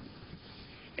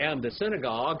 And the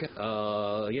synagogue,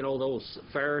 you know, those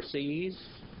Pharisees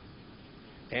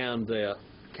and the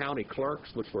county clerks,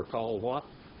 which were called what?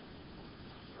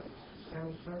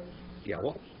 County clerks? Yeah,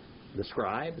 what? The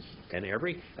scribes. And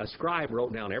a scribe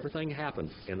wrote down everything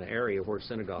happened in the area where the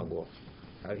synagogue was.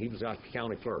 He was a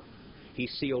county clerk. He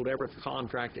sealed every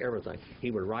contract, everything.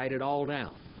 He would write it all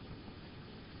down.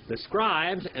 The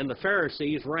scribes and the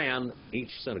Pharisees ran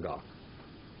each synagogue.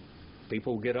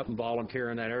 People would get up and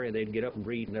volunteer in that area. They'd get up and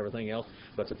read and everything else.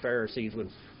 But the Pharisees would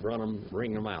run them,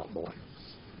 ring them out, boy.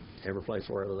 Every place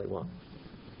wherever they went.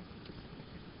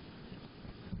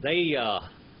 They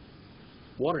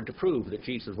wanted to prove that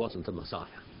Jesus wasn't the Messiah.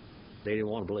 They didn't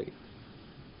want to believe.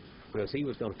 Because he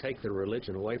was going to take their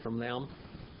religion away from them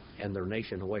and their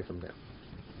nation away from them.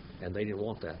 And they didn't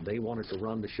want that. They wanted to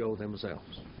run the show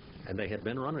themselves. And they had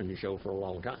been running the show for a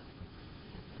long time.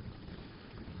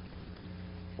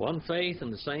 One faith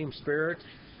in the same spirit,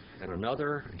 and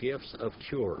another gifts of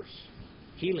cures.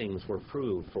 Healings were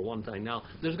proved for one thing. Now,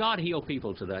 does God heal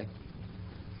people today?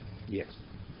 Yes.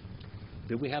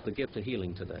 Do we have the gift of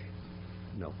healing today?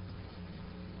 No.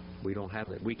 We don't have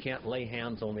it. We can't lay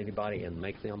hands on anybody and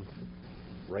make them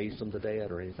raise them to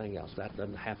dead or anything else. That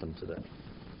doesn't happen today.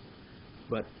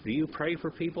 But do you pray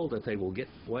for people that they will get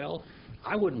well?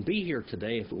 I wouldn't be here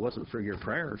today if it wasn't for your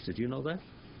prayers. Did you know that?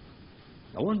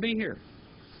 I wouldn't be here.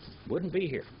 Wouldn't be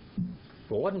here.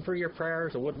 If it wasn't for your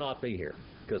prayers, I would not be here.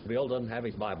 Because Bill doesn't have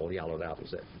his Bible yellowed out,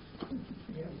 is it?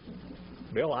 Yeah.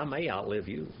 Bill, I may outlive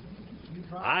you.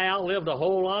 I outlived a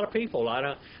whole lot of people. I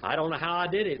don't know how I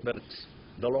did it, but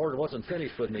the Lord wasn't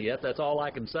finished with me yet. That's all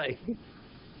I can say.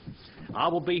 I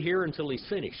will be here until He's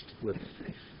finished with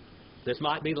me. This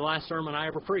might be the last sermon I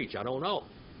ever preach. I don't know.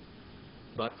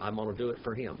 But I'm going to do it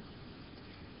for Him.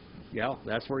 Yeah,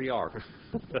 that's where you are.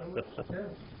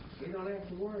 You don't have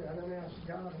to worry. I don't ask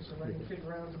God, so I can fit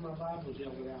around to my Bible's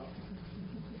yelled out.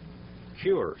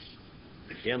 Cures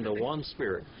in the one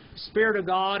Spirit. Spirit of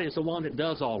God is the one that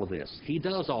does all of this. He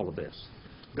does all of this.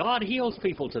 God heals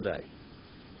people today.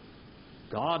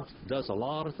 God does a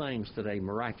lot of things today,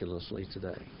 miraculously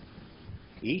today.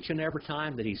 Each and every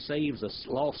time that He saves a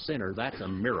lost sinner, that's a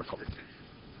miracle.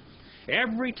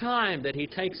 Every time that He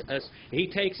takes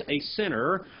a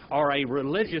sinner or a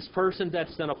religious person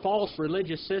that's in a false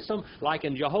religious system, like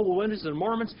in Jehovah's Witnesses and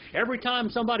Mormons, every time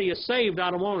somebody is saved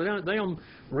out of one of them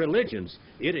religions,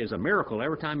 it is a miracle.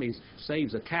 Every time He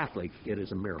saves a Catholic, it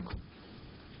is a miracle.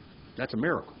 That's a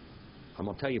miracle. I'm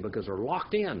going to tell you, because they're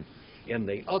locked in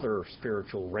the other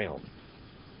spiritual realm.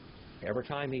 Every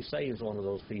time He saves one of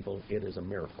those people, it is a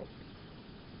miracle.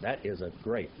 That is a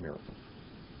great miracle.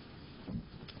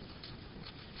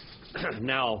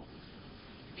 Now,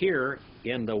 here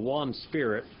in the one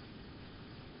Spirit,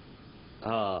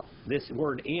 this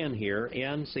word "in" here,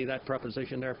 "in," see that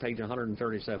preposition there, page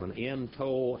 137, "in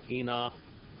to ina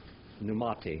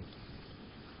pneumati,"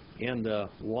 in the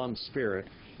one Spirit.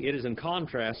 It is in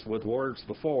contrast with words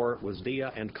before, it was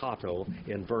dia and kato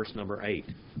in verse number 8.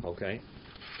 Okay?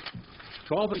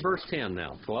 12 and verse 10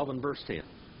 now. 12 and verse 10.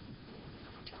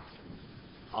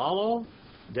 Allo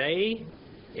dei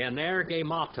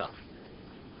energemata.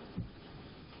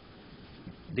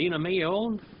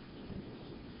 Dynamion.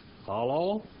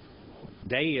 Allo.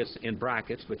 Dei is in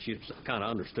brackets, but you kind of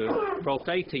understood.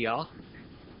 Prophetia.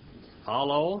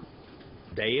 Allo.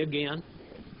 Dei again.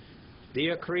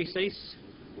 Diakrisis.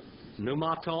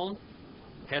 Pneumaton.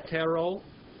 Hetero.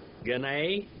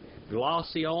 Gene.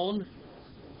 Glausion.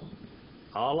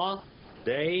 Alla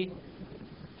de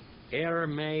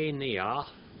Ermenia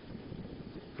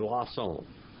Glauson.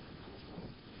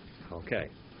 Okay.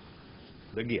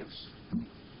 The gifts.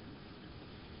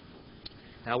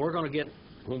 Now we're going to get,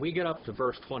 when we get up to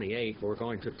verse 28, we're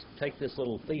going to take this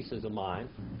little thesis of mine,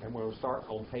 and we'll start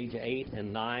on page 8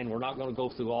 and 9. We're not going to go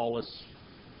through all this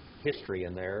history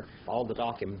in there, all the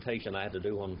documentation I had to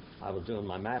do when I was doing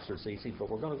my master's thesis,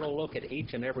 but we're going to go look at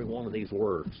each and every one of these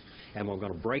words, and we're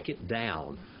going to break it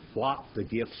down, what the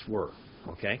gifts were,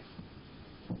 okay?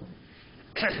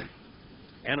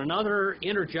 And another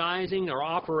energizing or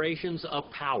operations of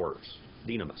powers,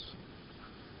 dynamis.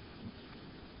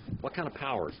 What kind of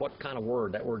powers? What kind of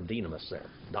word? That word dynamis there.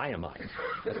 Dynamite.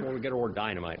 That's where we get our word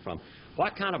dynamite from.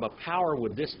 What kind of a power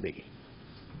would this be?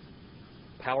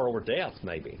 Power over death,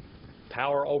 maybe.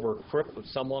 Power over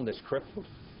someone that's crippled.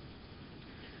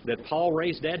 That Paul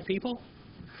raised dead people?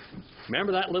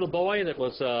 Remember that little boy that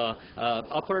was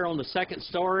up there on the second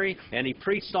story, and he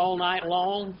preached all night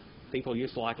long? People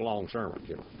used to like long sermons,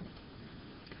 you know.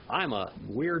 I'm a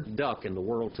weird duck in the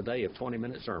world today of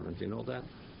 20-minute sermons. You know that?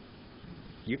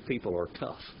 You people are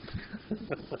tough.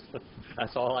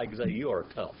 That's all I can say. You are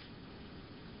tough.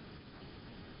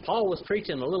 Paul was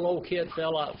preaching, a little old kid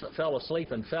fell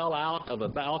asleep and fell out of a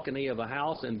balcony of a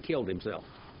house and killed himself.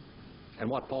 And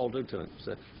what Paul do to him? He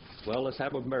said, well, let's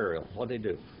have a burial. What did he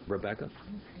do, Rebecca?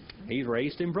 He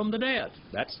raised him from the dead.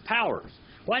 That's powers.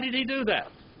 Why did he do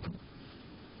that?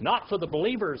 Not for the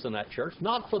believers in that church,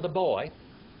 not for the boy.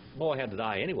 The boy had to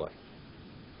die anyway.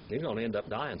 He's going to end up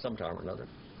dying sometime or another.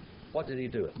 What did he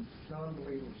do it?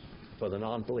 Non-believers. For the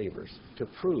non-believers, to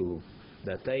prove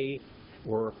that they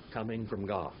were coming from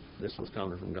God. This was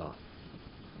coming from God.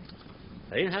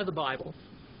 They didn't have the Bible.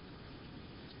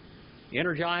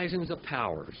 Energizings of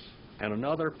powers, and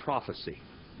another prophecy.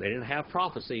 They didn't have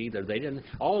prophecy either. They didn't.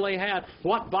 All they had.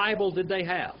 What Bible did they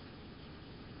have?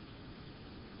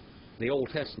 The Old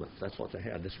Testament. That's what they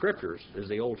had. The Scriptures is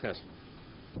the Old Testament.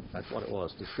 That's what it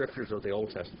was. The Scriptures of the Old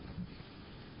Testament.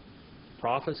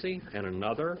 Prophecy and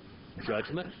another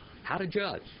judgment. How to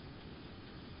judge.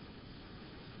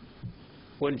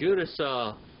 When Judas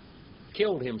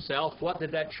killed himself, what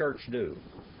did that church do?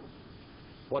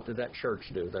 What did that church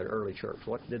do, that early church?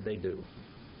 What did they do?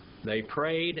 They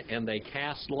prayed and they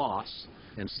cast lots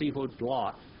and see who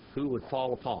would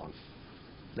fall upon.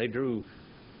 They drew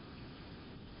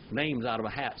names out of a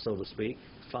hat, so to speak,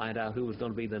 to find out who was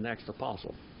going to be the next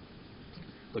apostle.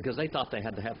 Because they thought they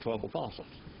had to have 12 apostles.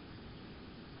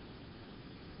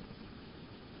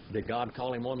 Did God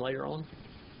call him one later on?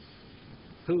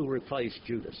 Who replaced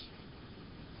Judas?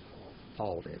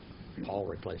 Paul did. Paul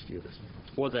replaced Judas.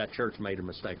 Whether that church made a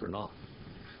mistake or not.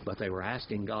 But they were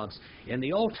asking God's... In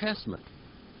the Old Testament,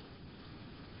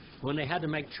 when they had to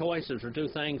make choices or do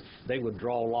things, they would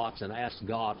draw lots and ask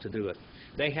God to do it.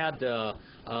 They had the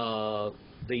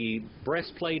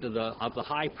breastplate of the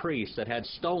high priest that had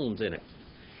stones in it.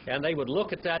 And they would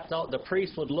look at that, the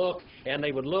priest would look, and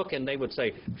they would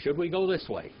say, should we go this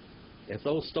way? If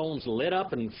those stones lit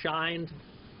up and shined,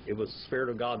 it was the Spirit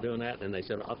of God doing that, and they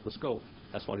said, up, let's go.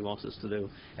 That's what He wants us to do.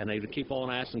 And they would keep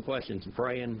on asking questions and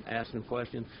praying, asking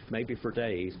questions, maybe for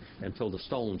days, until the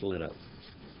stones lit up.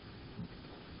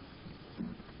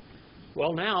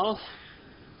 Well, now,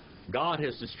 God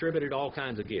has distributed all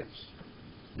kinds of gifts,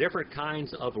 different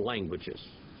kinds of languages,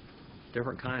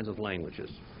 different kinds of languages.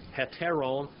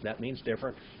 Heteron, that means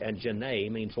different, and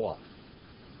Gene means what?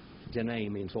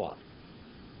 Gene means what?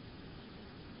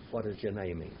 What does Gene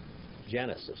mean?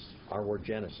 Genesis. Our word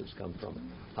Genesis comes from it.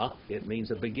 Huh? It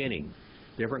means a beginning.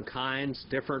 Different kinds,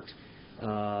 different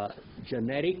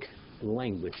genetic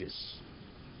languages.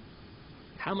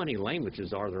 How many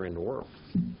languages are there in the world?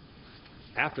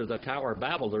 After the Tower of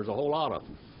Babel, there's a whole lot of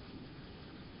them.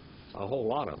 A whole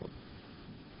lot of them.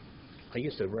 I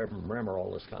used to remember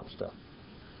all this kind of stuff.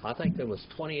 I think there was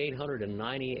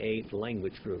 2,898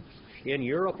 language groups. In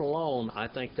Europe alone, I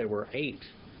think there were 8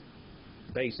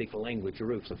 basic language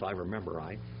groups, if I remember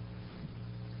right,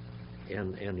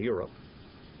 in Europe.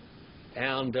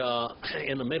 And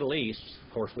in the Middle East,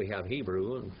 of course, we have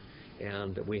Hebrew,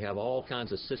 and we have all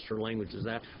kinds of sister languages.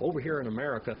 That over here in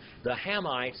America, the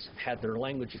Hamites had their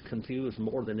languages confused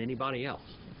more than anybody else.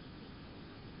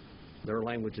 Their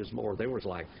languages more. There was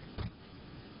like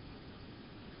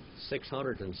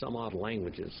 600 and some odd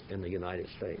languages in the United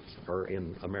States, or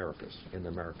in the Americas.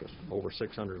 Over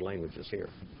 600 languages here.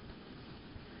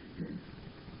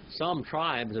 Some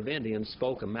tribes of Indians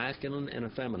spoke a masculine and a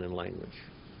feminine language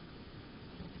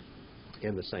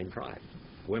in the same tribe.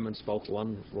 Women spoke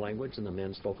one language and the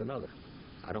men spoke another.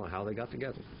 I don't know how they got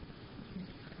together.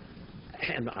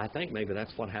 And I think maybe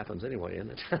that's what happens anyway,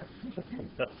 isn't it?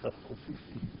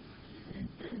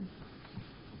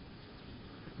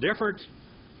 Different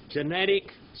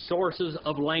genetic sources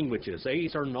of languages.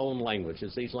 These are known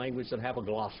languages. These languages that have a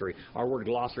glossary. Our word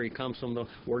glossary comes from the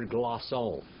word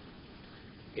glosso.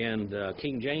 In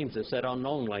King James, it said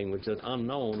unknown language. That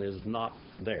unknown is not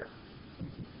there.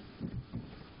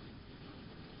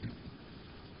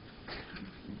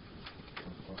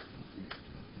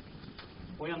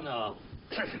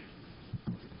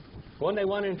 When they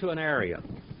went into an area,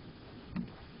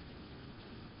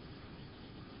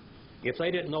 if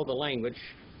they didn't know the language,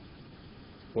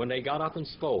 when they got up and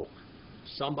spoke,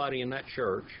 somebody in that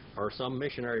church or some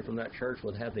missionary from that church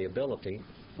would have the ability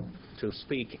to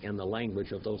speak in the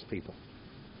language of those people.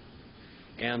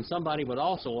 And somebody would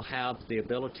also have the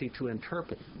ability to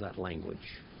interpret that language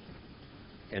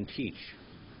and teach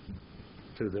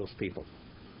to those people.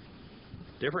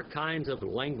 Different kinds of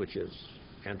languages,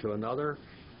 and to another,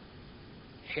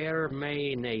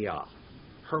 hermeneia,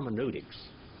 hermeneutics.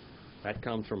 That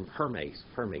comes from hermes,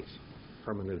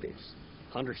 hermeneutics.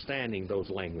 Understanding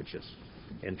those languages,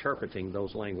 interpreting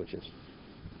those languages.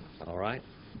 All right?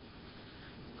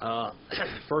 1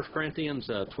 Corinthians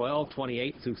 12,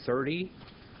 28 through 30,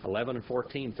 11 and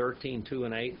 14, 13, 2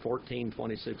 and 8, 14,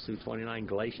 26 through 29,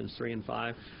 Galatians 3 and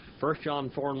 5, 1 John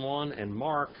 4 and 1, and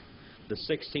Mark, the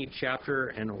 16th chapter,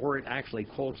 and where it actually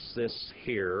quotes this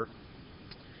here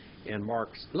in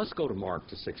Mark's. Let's go to Mark,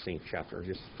 the 16th chapter,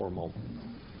 just for a moment.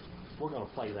 We're going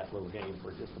to play that little game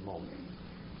for just a moment.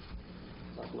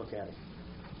 Let's look at it.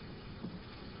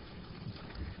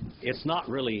 It's not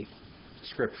really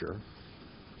Scripture,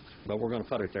 but we're going to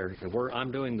put it there.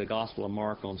 I'm doing the Gospel of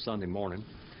Mark on Sunday morning,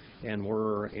 and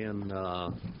we're in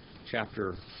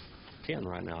chapter 10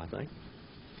 right now, I think.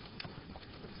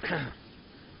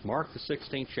 Mark, the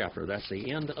 16th chapter. That's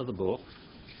the end of the book.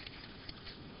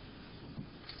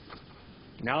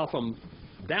 Now, from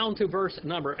down to verse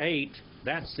number 8,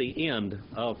 that's the end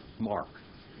of Mark.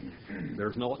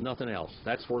 There's nothing else.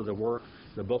 That's where the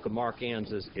book of Mark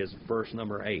ends, is verse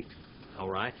number 8. All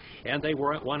right? And they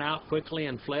went out quickly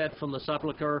and fled from the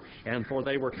sepulchre, and for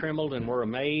they were trembled and were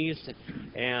amazed,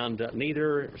 and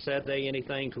neither said they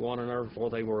anything to one another,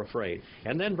 for they were afraid.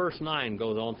 And then verse 9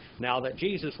 goes on. Now that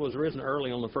Jesus was risen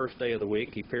early on the first day of the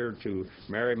week, he appeared to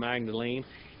Mary Magdalene,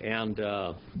 and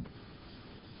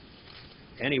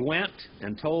he went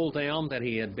and told them that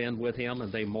he had been with him,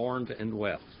 and they mourned and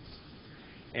wept.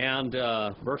 And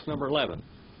verse number 11.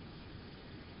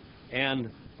 And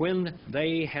when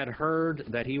they had heard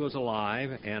that he was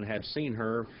alive and had seen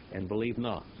her, and believed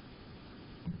not.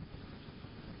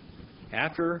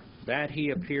 After that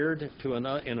he appeared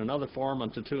in another form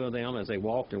unto 2 of them as they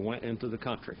walked and went into the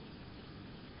country.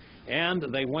 And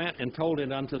they went and told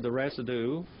it unto the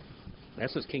residue.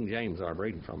 This is King James I'm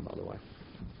reading from, by the way.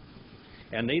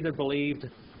 And neither believed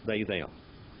they them.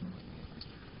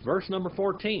 Verse number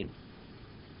 14.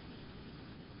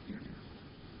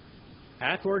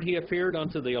 Afterward he appeared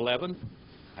unto the 11,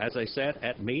 as they sat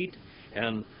at meat,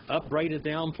 and upbraided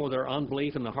them for their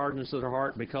unbelief and the hardness of their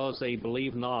heart, because they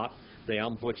believed not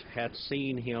them which had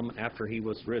seen him after he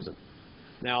was risen.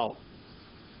 Now,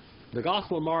 the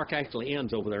Gospel of Mark actually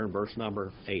ends over there in verse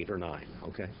number 8 or 9,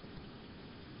 okay?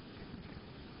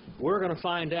 we're going to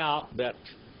find out that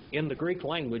in the Greek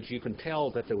language you can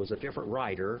tell that there was a different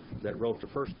writer that wrote the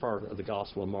first part of the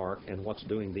Gospel of Mark and what's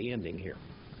doing the ending here.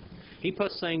 He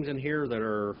puts things in here that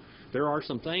are, there are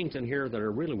some things in here that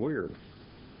are really weird.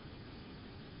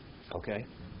 Okay?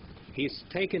 He's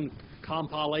taken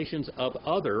compilations of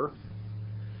other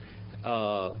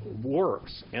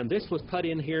works, and this was put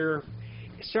in here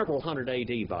several hundred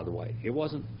AD, by the way. It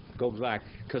wasn't, goes back,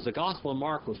 because the Gospel of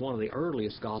Mark was one of the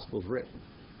earliest Gospels written.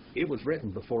 It was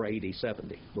written before AD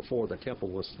 70, before the temple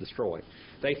was destroyed.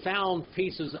 They found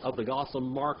pieces of the Gospel of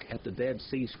Mark at the Dead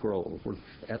Sea Scroll,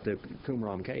 at the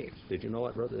Qumran Caves. Did you know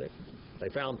that, Brother Dick? They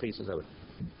found pieces of it.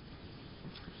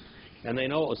 And they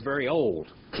know it was very old.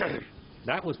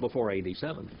 That was before AD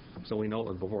 70, so we know it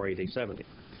was before AD 70.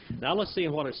 Now let's see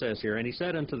what it says here. And he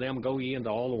said unto them, Go ye into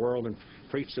all the world and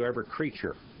preach to every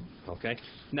creature. Okay?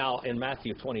 Now in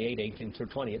Matthew 28, 18 through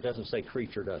 20, it doesn't say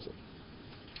creature, does it?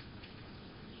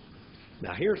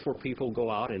 Now here's where people go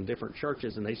out in different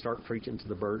churches and they start preaching to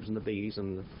the birds and the bees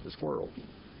and the squirrels.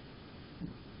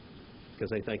 Because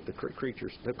they think the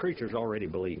creatures already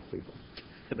believe, people.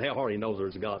 They already know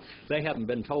there's a God. They haven't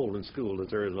been told in school that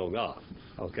there is no God.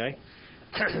 Okay?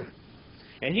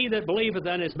 And he that believeth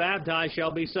and is baptized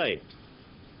shall be saved.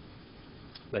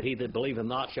 But he that believeth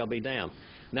not shall be damned.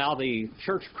 Now the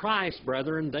Church of Christ,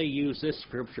 brethren, they use this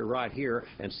scripture right here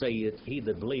and say he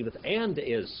that believeth and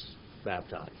is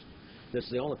baptized. This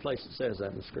is the only place that says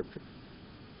that in the Scripture.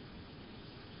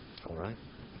 All right?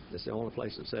 This is the only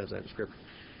place that says that in Scripture.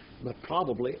 But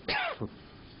probably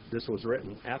this was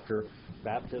written after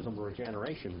baptism or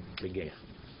regeneration began.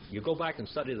 You go back and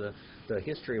study the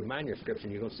history of manuscripts,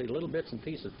 and you're going to see little bits and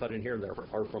pieces put in here that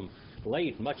are from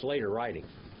much later writing.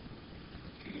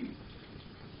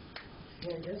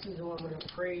 Yeah, this is the one with the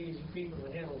crazy people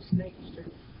that handle snakes,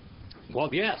 too. Well,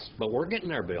 yes, but we're getting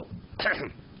there, Bill.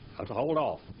 Have to hold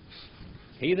off.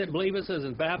 He that believeth and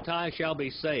is baptized shall be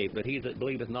saved, but he that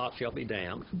believeth not shall be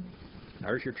damned.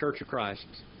 There's your Church of Christ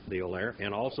deal there,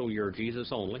 and also your Jesus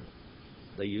only.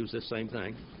 They use this same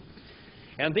thing.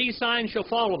 And these signs shall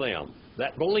follow them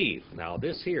that believe. Now,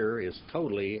 this here is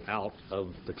totally out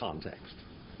of the context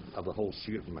of the whole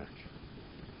shooting match.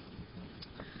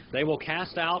 They will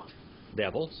cast out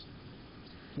devils.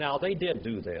 Now, they did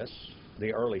do this.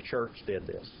 The early church did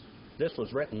this. This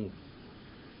was written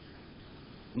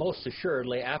most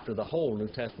assuredly after the whole New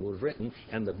Testament was written,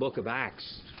 and the book of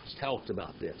Acts talked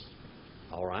about this.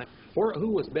 All right? Or who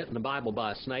was bitten in the Bible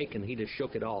by a snake and he just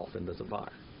shook it off into the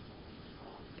fire?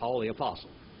 Paul the Apostle.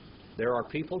 There are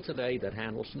people today that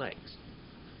handle snakes.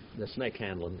 The snake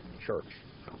handling church.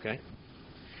 Okay?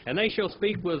 And they shall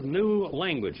speak with new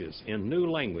languages, in new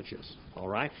languages. All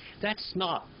right? That's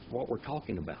not what we're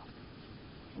talking about.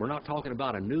 We're not talking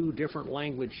about a new, different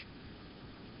language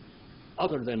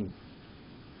other than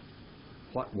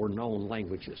what were known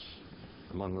languages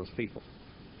among those people.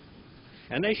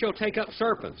 And they shall take up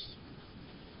serpents.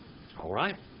 All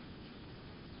right?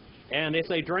 And if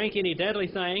they drink any deadly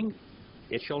thing,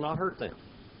 it shall not hurt them.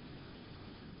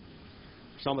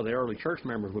 Some of the early church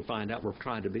members would find out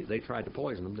they tried to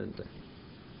poison them, didn't they?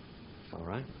 All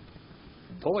right?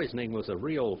 Poisoning was a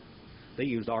real, they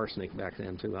used arsenic back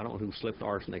then too. I don't know who slipped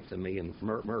arsenic to me and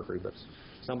mercury, but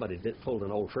somebody pulled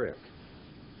an old trick.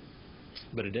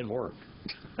 But it didn't work.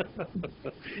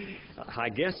 I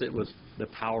guess it was the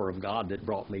power of God that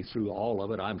brought me through all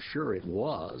of it. I'm sure it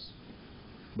was.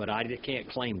 But I can't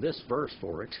claim this verse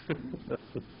for it.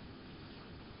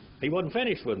 He wasn't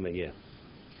finished with me yet.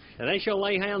 And they shall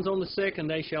lay hands on the sick, and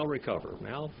they shall recover.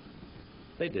 Now,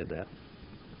 they did that.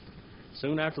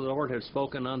 Soon after the Lord had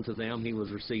spoken unto them, he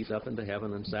was received up into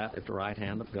heaven and sat at the right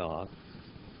hand of God.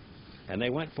 And they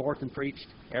went forth and preached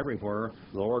everywhere,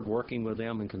 the Lord working with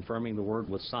them and confirming the word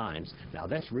with signs. Now,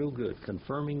 that's real good,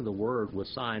 confirming the word with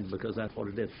signs, because that's what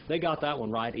it did. They got that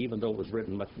one right, even though it was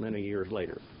written many years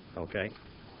later. Okay?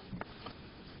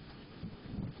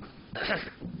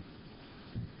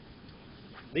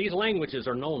 These languages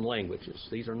are known languages.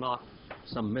 These are not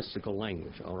some mystical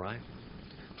language, all right?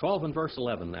 12 and verse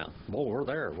 11 now. Boy, we're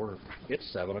there.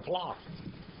 It's 7 o'clock.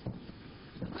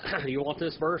 You want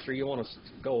this verse or you want to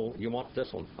go? You want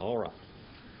this one? All right.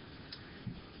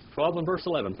 12 and verse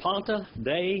 11. Ponta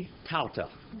de tauta,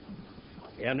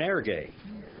 energe,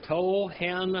 to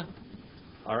hen,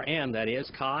 or en, that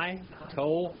is, kai,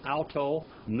 to auto,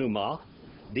 pneuma,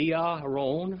 dia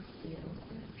ron,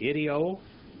 idio,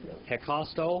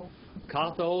 hekasto,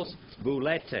 kathos,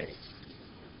 boulete.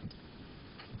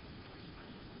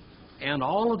 And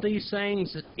all of these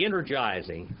things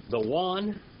energizing the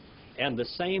one and the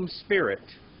same Spirit,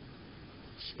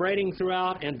 spreading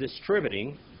throughout and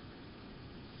distributing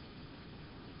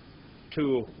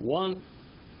to one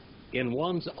in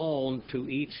one's own, to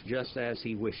each just as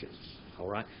he wishes. All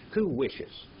right? Who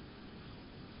wishes?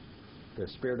 The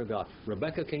Spirit of God.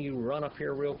 Rebecca, can you run up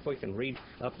here real quick and read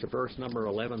up to verse number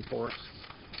 11 for us?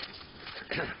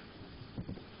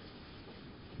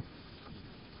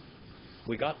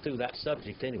 We got through that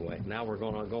subject anyway. Now we're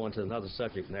going to go into another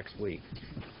subject next week.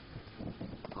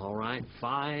 All right,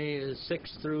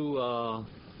 6 through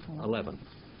 11.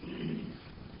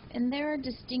 And there are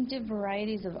distinctive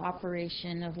varieties of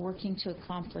operation, of working to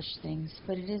accomplish things,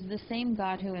 but it is the same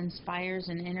God who inspires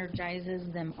and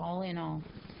energizes them all in all.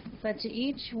 But to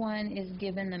each one is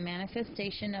given the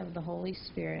manifestation of the Holy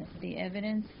Spirit, the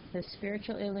evidence, the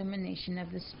spiritual illumination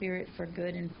of the Spirit for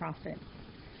good and profit.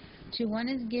 To one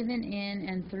is given in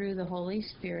and through the Holy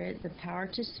Spirit the power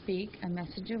to speak a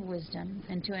message of wisdom,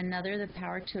 and to another the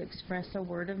power to express a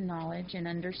word of knowledge and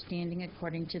understanding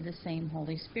according to the same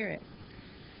Holy Spirit.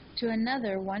 To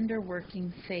another,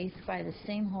 wonder-working faith by the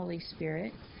same Holy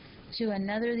Spirit. To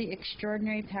another, the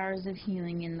extraordinary powers of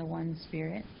healing in the one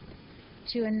Spirit.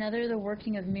 To another, the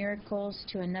working of miracles.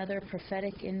 To another,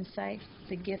 prophetic insight,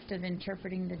 the gift of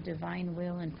interpreting the divine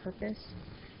will and purpose.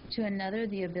 To another,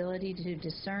 the ability to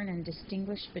discern and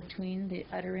distinguish between the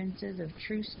utterances of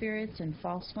true spirits and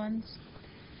false ones.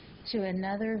 To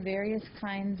another, various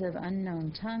kinds of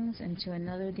unknown tongues, and to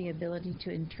another, the ability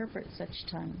to interpret such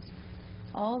tongues.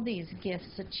 All these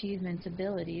gifts, achievements,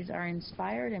 abilities are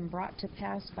inspired and brought to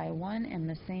pass by one and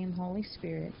the same Holy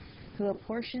Spirit, who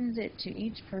apportions it to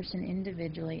each person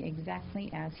individually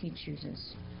exactly as he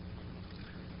chooses.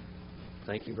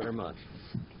 Thank you very much.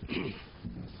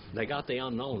 They got the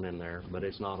unknown in there, but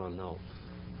it's not unknown.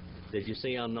 Did you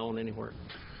see unknown anywhere?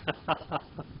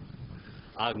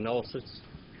 Agnosis.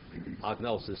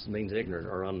 Agnosis means ignorant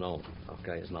or unknown.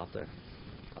 Okay, it's not there.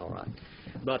 All right.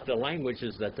 But the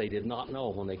languages that they did not know,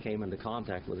 when they came into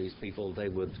contact with these people, they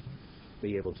would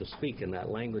be able to speak in that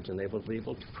language, and they would be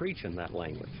able to preach in that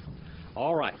language.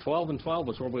 All right, 12 and 12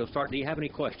 is where we'll start. Do you have any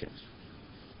questions?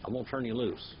 I won't turn you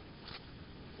loose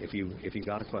if you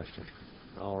got a question.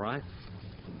 All right.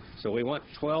 So we went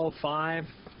 12, 5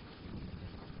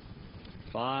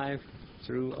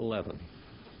 through 11.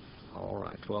 All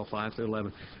right, 12, 5 through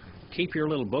 11. Keep your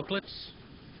little booklets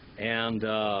and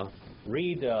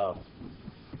read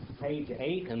page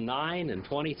 8 and 9 and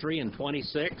 23 and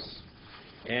 26.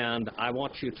 And I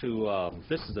want you to,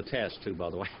 this is a test too, by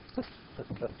the way.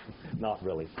 Not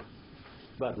really.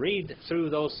 But read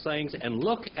through those things and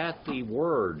look at the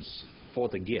words for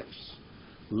the gifts.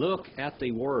 Look at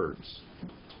the words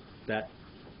that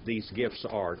these gifts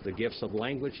are. The gifts of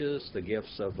languages, the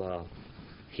gifts of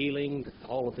healing,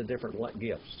 all of the different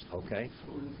gifts, okay?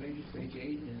 Page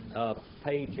 8 and...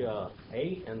 Page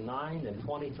 8 and 9 and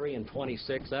 23 and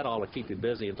 26. That ought to keep you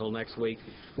busy until next week.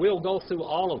 We'll go through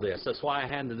all of this. That's why I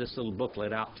handed this little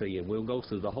booklet out to you. We'll go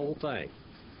through the whole thing.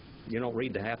 You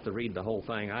don't have to read the whole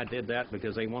thing. I did that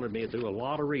because they wanted me to do a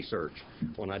lot of research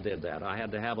when I did that. I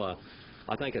had to have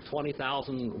I think a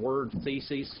 20,000 word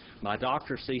thesis. My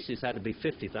doctor's thesis had to be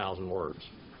 50,000 words.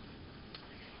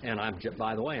 And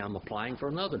by the way, I'm applying for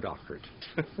another doctorate.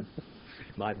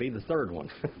 Might be the third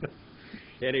one.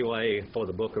 Anyway, for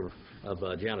the book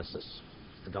of Genesis,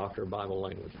 the Doctor of Bible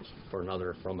Languages, from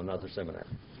another seminary.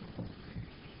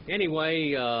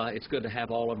 Anyway, it's good to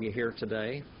have all of you here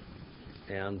today.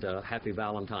 And happy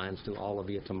Valentine's to all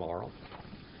of you tomorrow.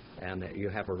 And that you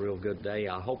have a real good day.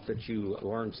 I hope that you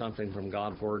learned something from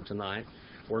God's Word tonight.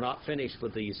 We're not finished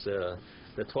with these. The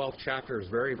 12th chapter is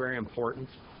very, very important.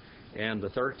 And the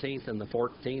 13th and the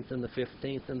 14th and the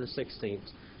 15th and the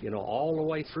 16th, all the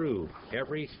way through.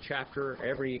 Every chapter,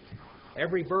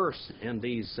 every verse in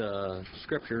these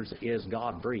scriptures is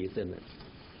God-breathed, isn't it?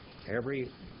 Every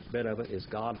bit of it is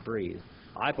God-breathed.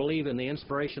 I believe in the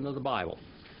inspiration of the Bible.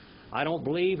 I don't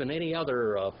believe in any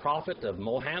other prophet of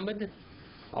Mohammed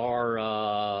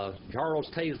or Charles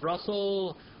Taze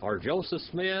Russell or Joseph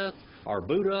Smith or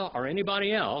Buddha or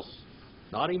anybody else,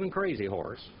 not even Crazy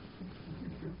Horse.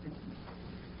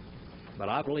 But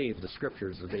I believe the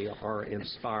Scriptures, they are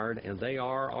inspired, and they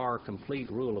are our complete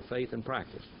rule of faith and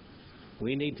practice.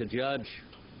 We need to judge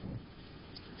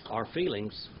our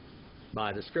feelings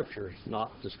by the Scriptures,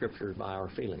 not the Scriptures by our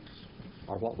feelings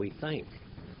or what we think.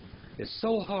 It's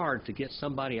so hard to get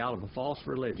somebody out of a false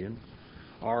religion,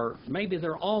 or maybe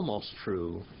they're almost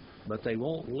true, but they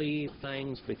won't leave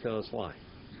things because why?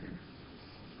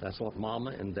 That's what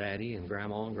Mama and Daddy and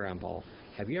Grandma and Grandpa.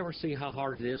 Have you ever seen how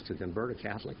hard it is to convert a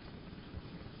Catholic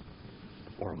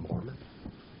or a Mormon?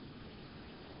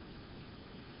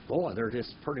 Boy, they're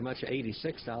just pretty much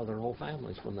 86 out of their whole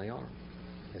families when they are.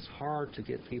 It's hard to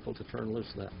get people to turn loose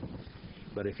of that.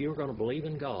 But if you're going to believe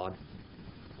in God,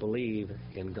 believe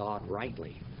in God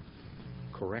rightly,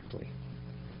 correctly.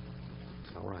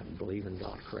 All right, believe in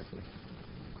God correctly.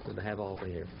 Good to have all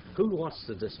here. Who wants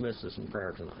to dismiss us in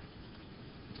prayer tonight?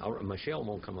 All right, Michelle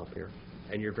won't come up here.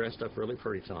 And you're dressed up really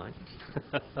pretty tonight.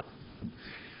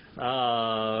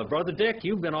 Brother Dick,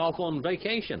 you've been off on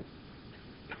vacation.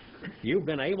 You've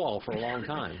been AWOL for a long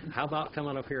time. How about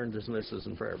coming up here and dismiss us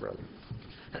in prayer, brother?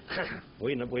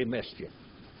 We missed you.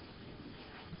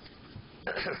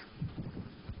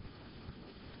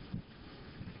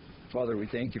 Father, we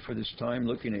thank you for this time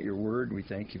looking at your word. We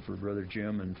thank you for Brother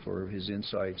Jim and for his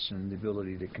insights and the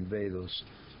ability to convey those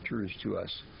truths to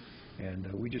us.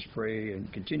 And we just pray and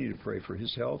continue to pray for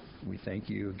his health. We thank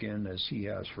you again, as he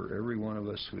has for every one of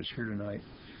us who is here tonight.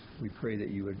 We pray that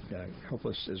you would help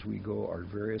us as we go our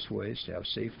various ways to have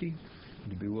safety and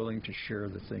to be willing to share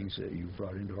the things that you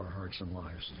brought into our hearts and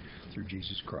lives through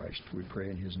Jesus Christ. We pray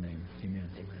in his name. Amen.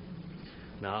 Amen.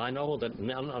 Now, I know that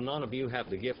none of you have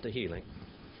the gift of healing,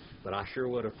 but I sure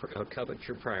would have coveted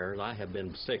your prayers. I have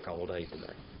been sick all day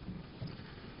today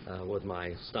with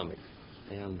my stomach,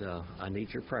 and I need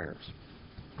your prayers.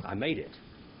 I made it.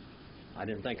 I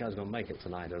didn't think I was going to make it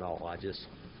tonight at all. I just,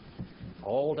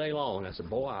 all day long, I said,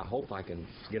 boy, I hope I can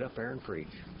get up there and preach.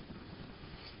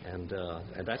 And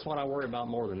that's what I worry about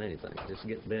more than anything, just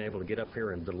being able to get up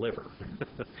here and deliver.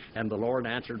 And the Lord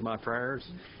answered my prayers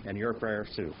and your prayers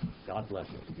too. God bless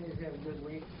you. You guys have a good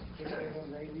week. Take care of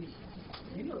them, ladies.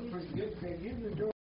 You look pretty good, baby. You're